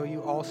you, so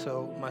you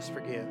also must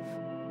forgive.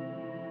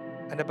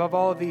 And above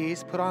all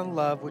these, put on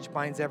love, which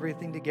binds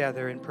everything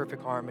together in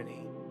perfect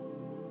harmony.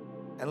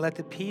 And let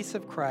the peace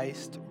of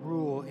Christ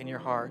rule in your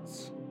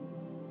hearts,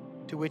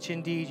 to which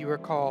indeed you are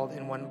called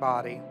in one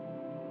body.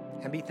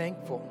 And be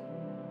thankful.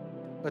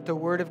 Let the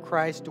word of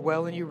Christ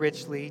dwell in you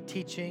richly,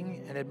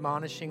 teaching and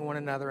admonishing one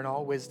another in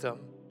all wisdom,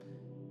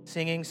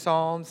 singing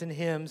psalms and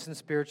hymns and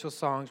spiritual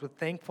songs with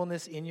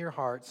thankfulness in your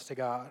hearts to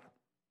God.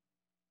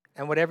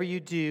 And whatever you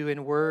do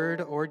in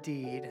word or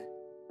deed,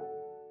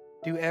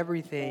 do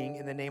everything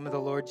in the name of the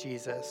Lord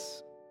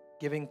Jesus,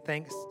 giving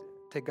thanks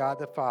to God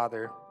the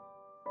Father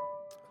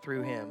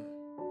through him.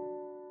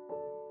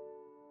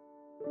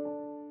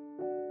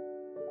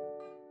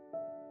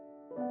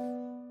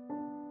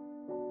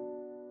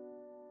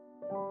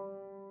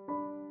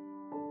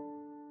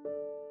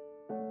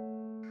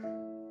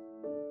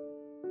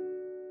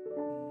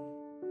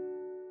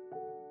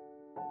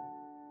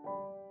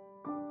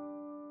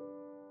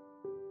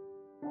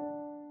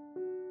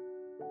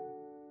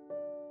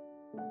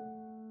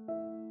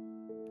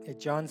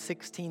 John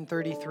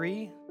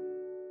 16:33.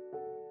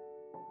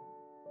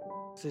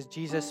 This is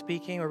Jesus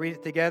speaking. We'll read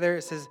it together.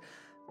 It says,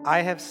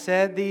 I have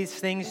said these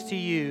things to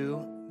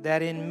you,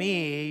 that in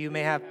me you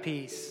may have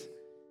peace.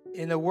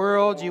 In the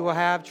world you will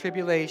have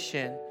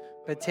tribulation,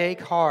 but take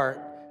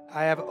heart,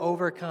 I have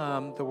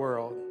overcome the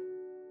world.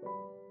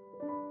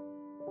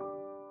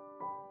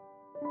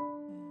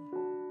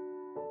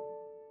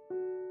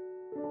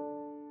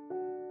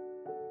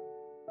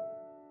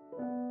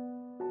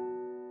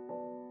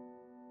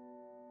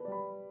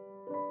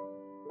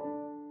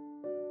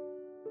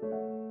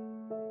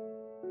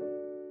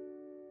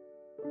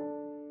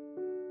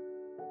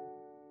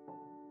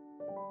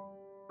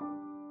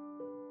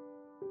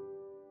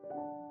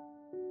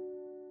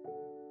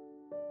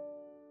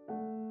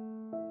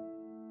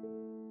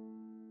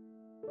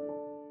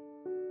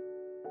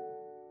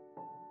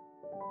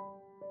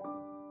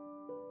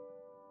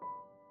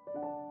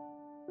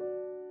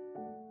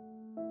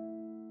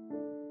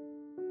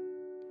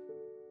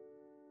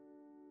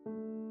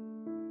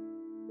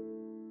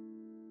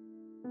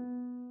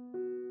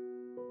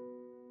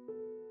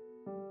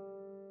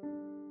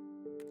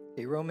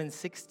 Okay, Romans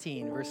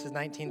 16, verses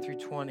 19 through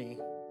 20.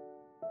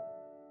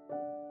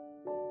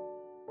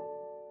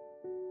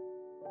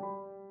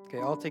 Okay,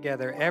 all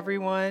together.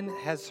 Everyone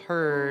has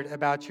heard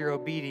about your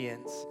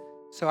obedience,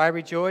 so I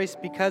rejoice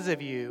because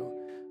of you.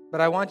 But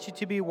I want you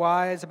to be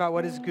wise about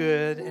what is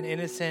good and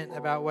innocent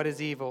about what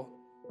is evil.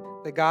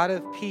 The God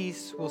of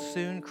peace will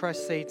soon crush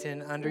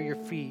Satan under your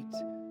feet.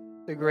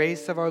 The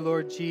grace of our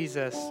Lord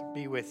Jesus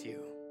be with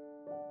you.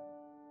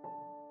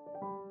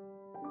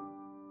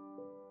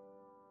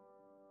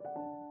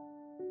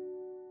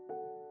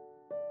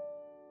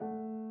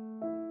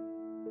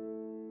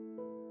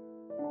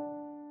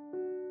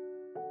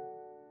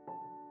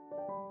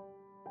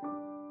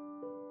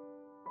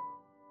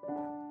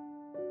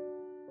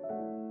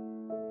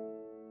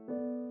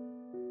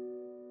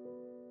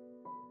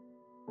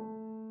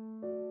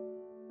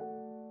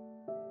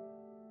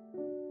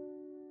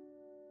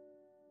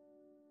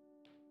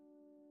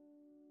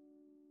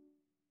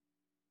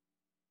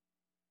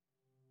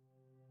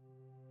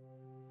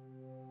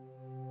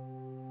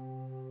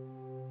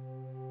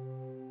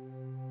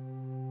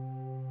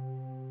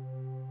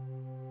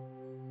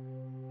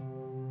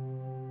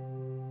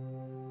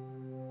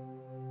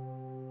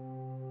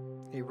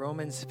 Okay,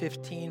 Romans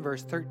 15,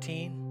 verse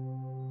 13.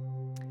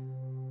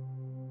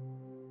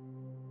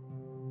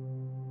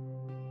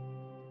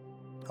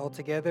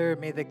 Altogether,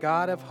 may the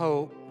God of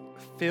hope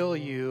fill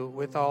you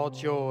with all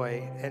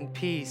joy and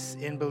peace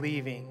in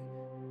believing,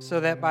 so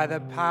that by the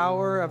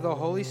power of the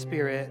Holy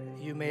Spirit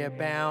you may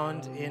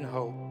abound in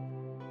hope.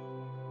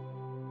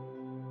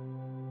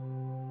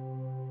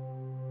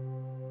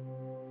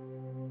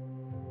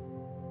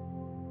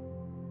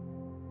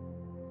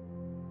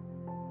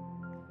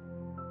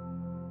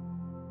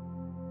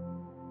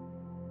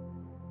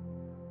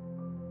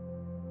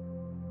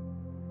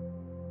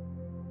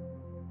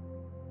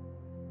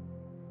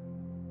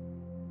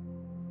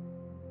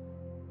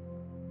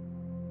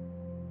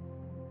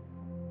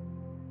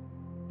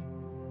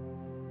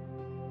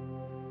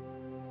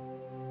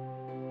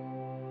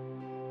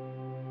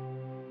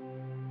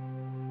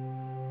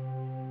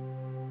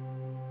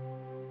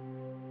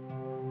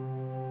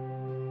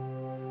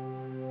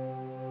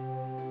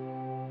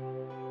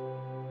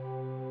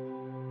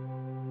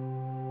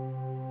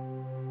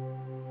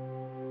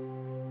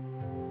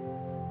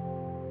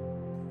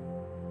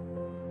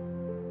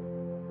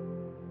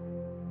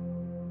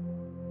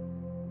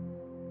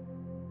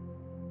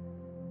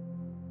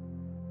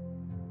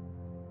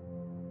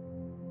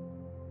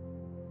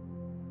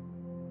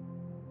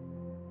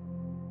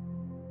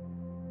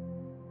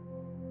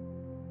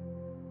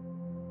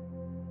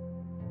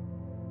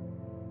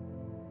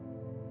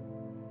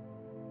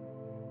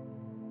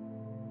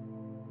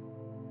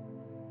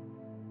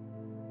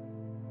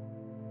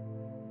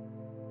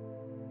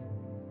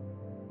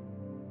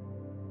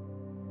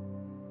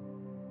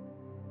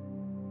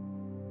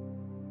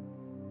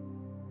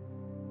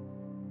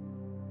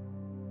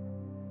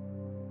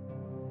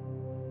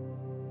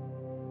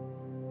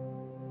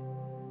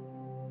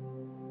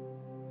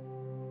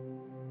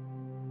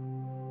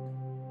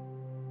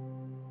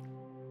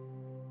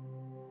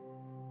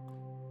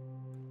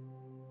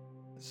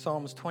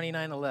 Psalms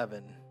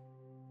 29:11.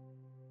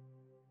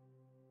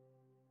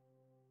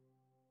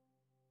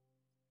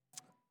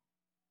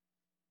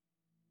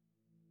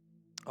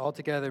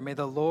 Altogether, may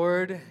the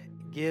Lord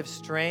give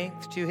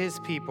strength to his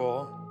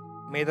people.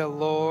 May the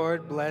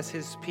Lord bless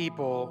his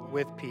people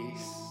with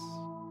peace.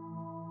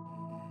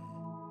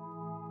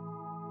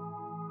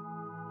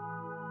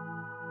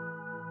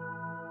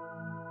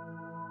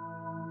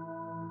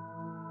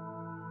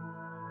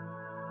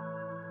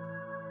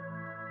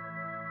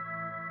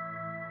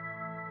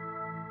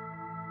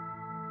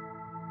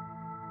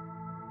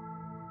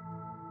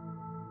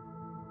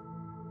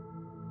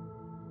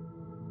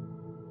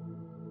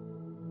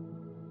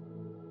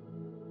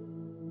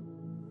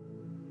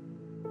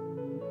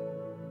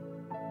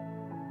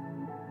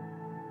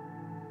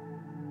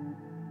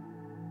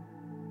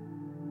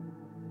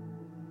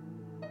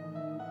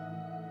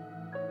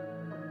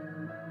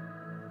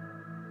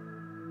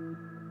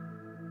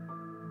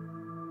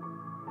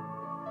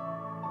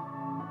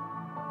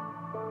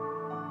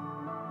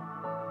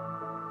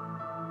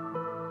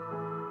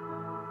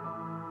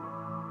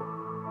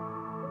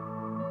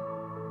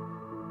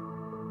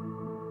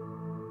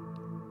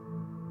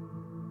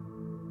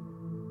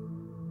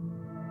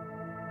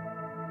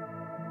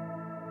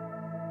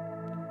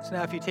 So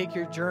now if you take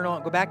your journal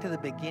and go back to the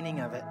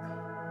beginning of it.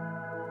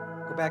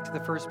 Go back to the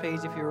first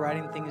page if you were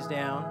writing things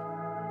down.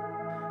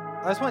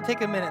 I just want to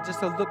take a minute just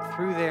to look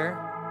through there.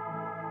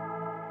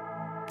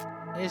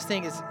 I just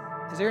think, is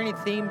there any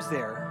themes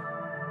there?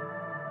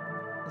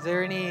 Is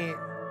there anything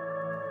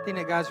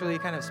that God's really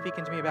kind of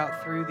speaking to me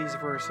about through these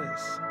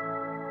verses?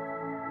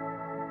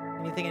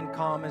 Anything in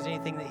common? Is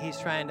anything that he's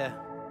trying to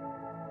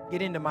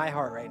get into my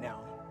heart right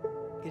now?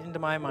 Get into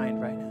my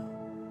mind right now?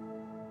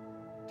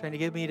 Trying to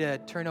get me to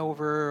turn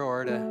over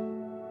or to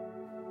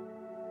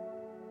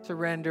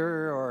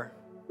surrender or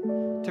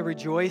to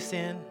rejoice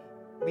in,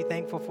 be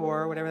thankful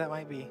for, whatever that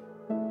might be.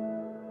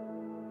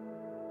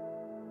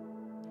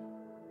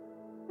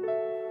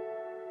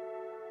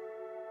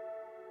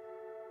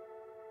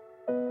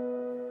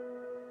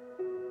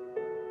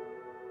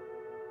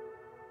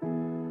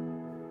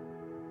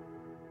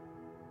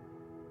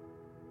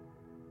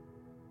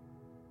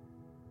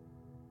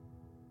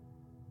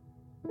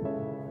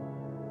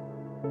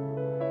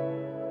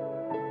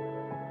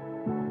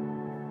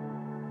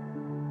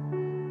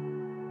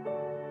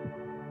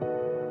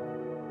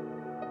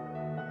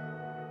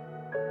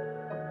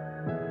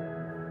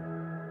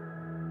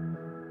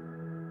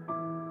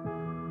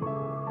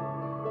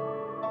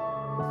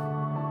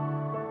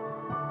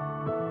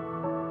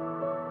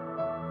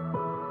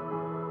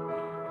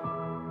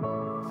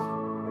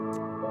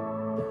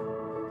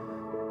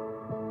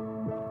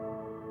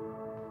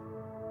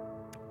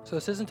 So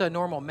this isn't a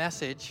normal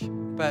message,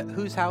 but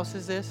whose house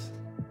is this?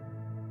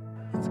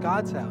 It's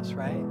God's house,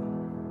 right?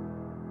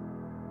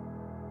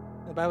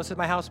 The Bible says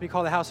my house will be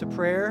called a house of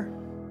prayer,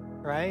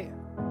 right?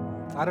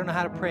 I don't know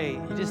how to pray.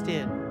 You just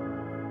did.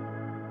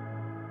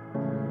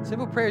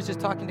 Simple prayer is just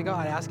talking to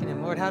God, asking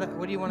him, Lord,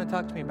 what do you want to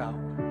talk to me about?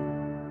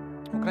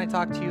 What can I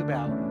talk to you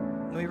about?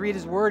 When we read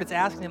his word, it's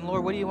asking him,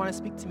 Lord, what do you want to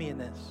speak to me in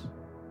this?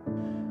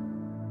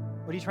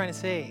 What are you trying to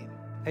say?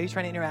 How are you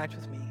trying to interact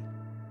with me?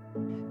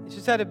 It's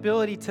just that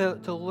ability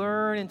to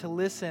learn and to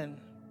listen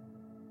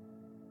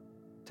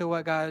to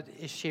what God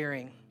is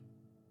sharing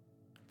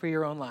for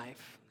your own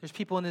life. There's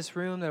people in this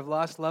room that have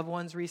lost loved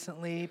ones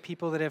recently,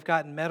 people that have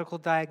gotten medical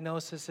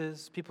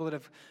diagnoses, people that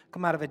have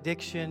come out of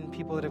addiction,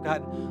 people that have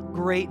gotten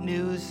great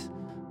news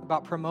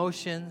about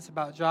promotions,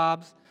 about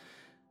jobs,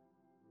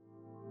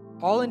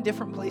 all in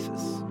different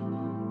places.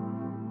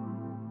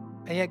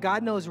 And yet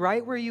God knows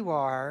right where you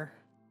are.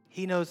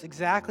 He knows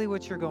exactly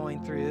what you're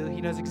going through. He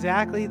knows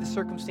exactly the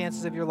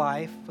circumstances of your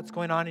life, what's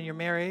going on in your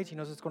marriage. He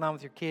knows what's going on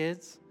with your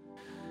kids.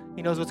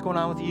 He knows what's going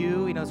on with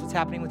you. He knows what's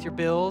happening with your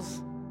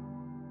bills.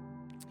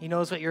 He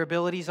knows what your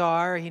abilities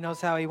are. He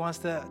knows how he wants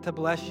to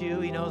bless you.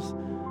 He knows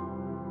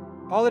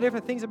all the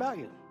different things about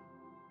you.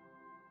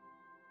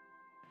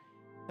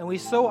 And we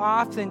so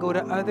often go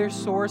to other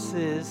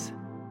sources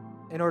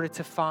in order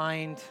to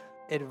find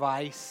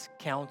advice,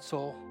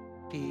 counsel,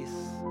 peace.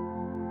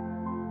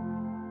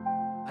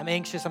 I'm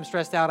anxious, I'm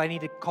stressed out, I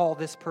need to call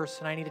this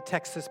person, I need to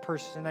text this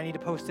person, I need to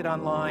post it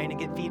online and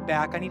get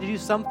feedback, I need to do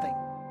something.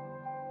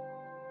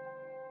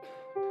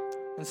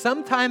 And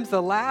sometimes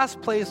the last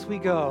place we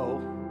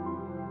go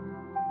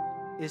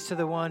is to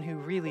the one who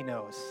really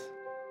knows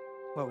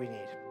what we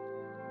need.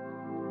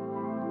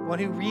 The one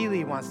who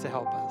really wants to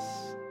help us.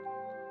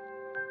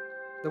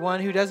 The one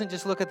who doesn't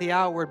just look at the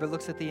outward, but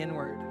looks at the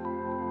inward.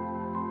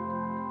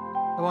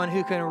 The one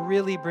who can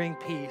really bring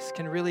peace,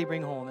 can really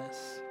bring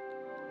wholeness.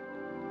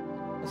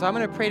 So I'm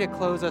going to pray to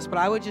close us, but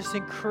I would just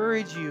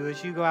encourage you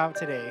as you go out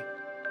today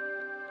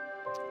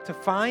to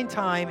find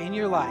time in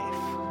your life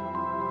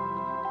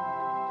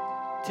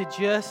to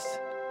just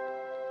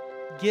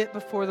get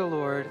before the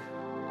Lord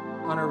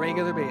on a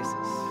regular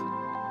basis.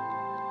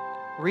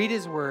 Read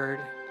his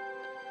word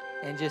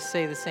and just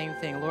say the same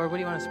thing. Lord, what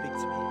do you want to speak to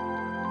me?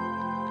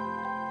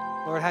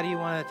 Lord, how do you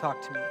want to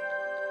talk to me?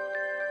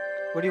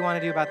 What do you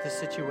want to do about this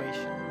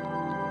situation?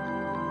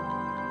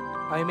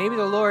 I mean, maybe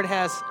the Lord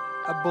has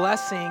a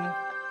blessing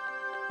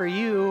for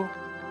you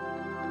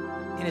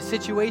in a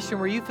situation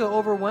where you feel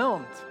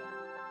overwhelmed,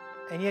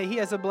 and yet he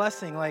has a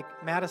blessing like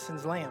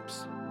Madison's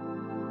lamps,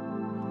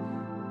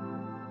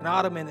 an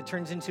ottoman that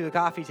turns into a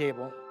coffee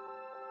table,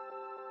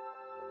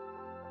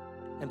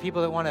 and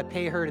people that want to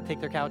pay her to take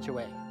their couch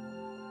away.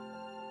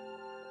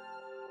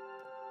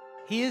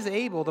 He is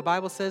able, the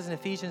Bible says in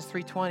Ephesians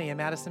 3:20, and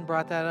Madison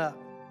brought that up,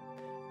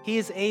 he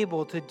is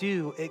able to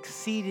do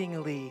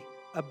exceedingly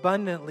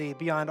abundantly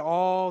beyond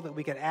all that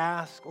we could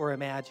ask or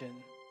imagine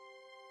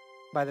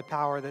by the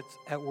power that's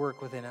at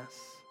work within us.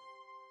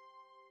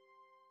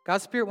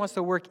 God's Spirit wants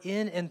to work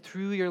in and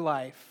through your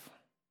life.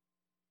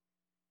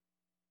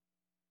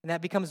 And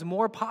that becomes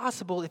more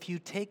possible if you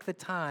take the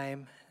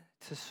time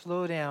to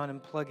slow down and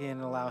plug in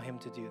and allow him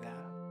to do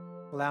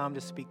that. Allow him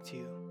to speak to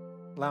you.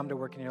 Allow him to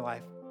work in your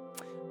life.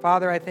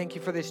 Father, I thank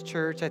you for this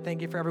church. I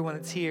thank you for everyone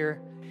that's here.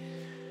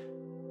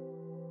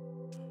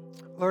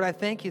 Lord, I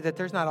thank you that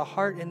there's not a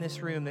heart in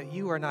this room that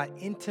you are not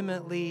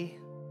intimately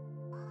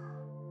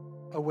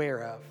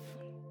aware of.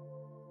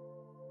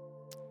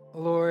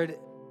 Lord,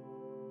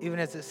 even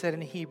as it said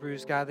in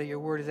Hebrews, God, that your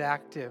word is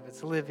active,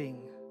 it's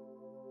living.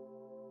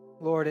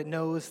 Lord, it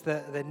knows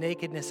the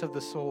nakedness of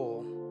the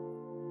soul.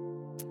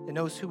 It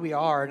knows who we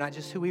are, not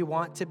just who we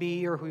want to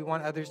be or who we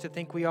want others to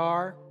think we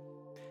are.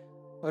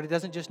 Lord, it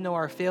doesn't just know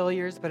our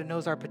failures, but it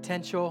knows our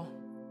potential.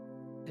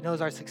 It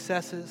knows our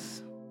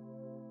successes.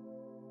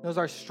 It knows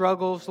our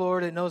struggles,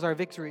 Lord. It knows our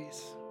victories.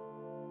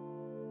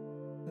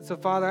 And so,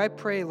 Father, I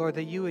pray, Lord,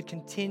 that you would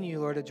continue,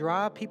 Lord, to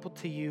draw people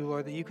to you,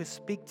 Lord, that you could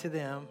speak to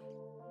them,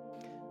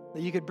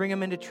 that you could bring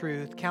them into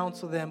truth,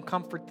 counsel them,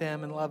 comfort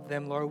them, and love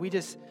them, Lord. We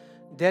just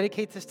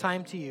dedicate this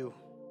time to you.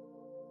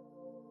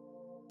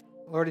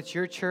 Lord, it's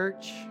your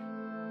church.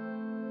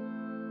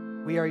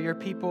 We are your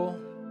people.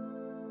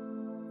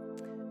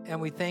 And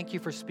we thank you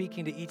for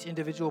speaking to each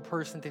individual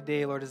person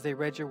today, Lord, as they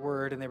read your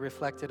word and they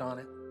reflected on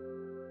it.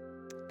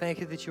 Thank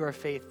you that you are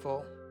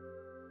faithful.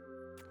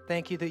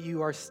 Thank you that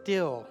you are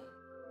still,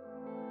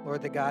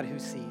 Lord, the God who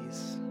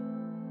sees,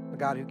 the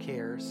God who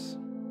cares.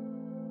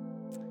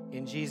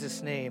 In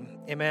Jesus' name,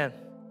 amen.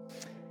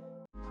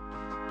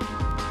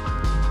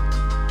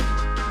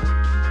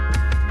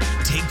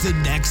 Take the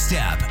next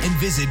step and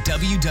visit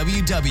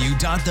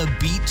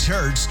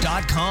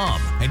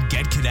www.thebeatchurch.com and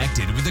get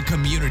connected with a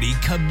community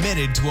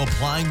committed to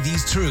applying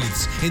these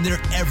truths in their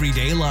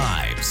everyday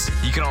lives.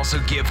 You can also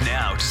give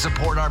now to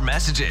support our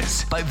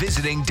messages by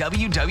visiting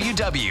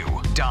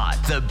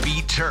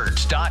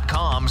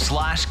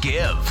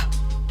www.thebeatchurch.com/give.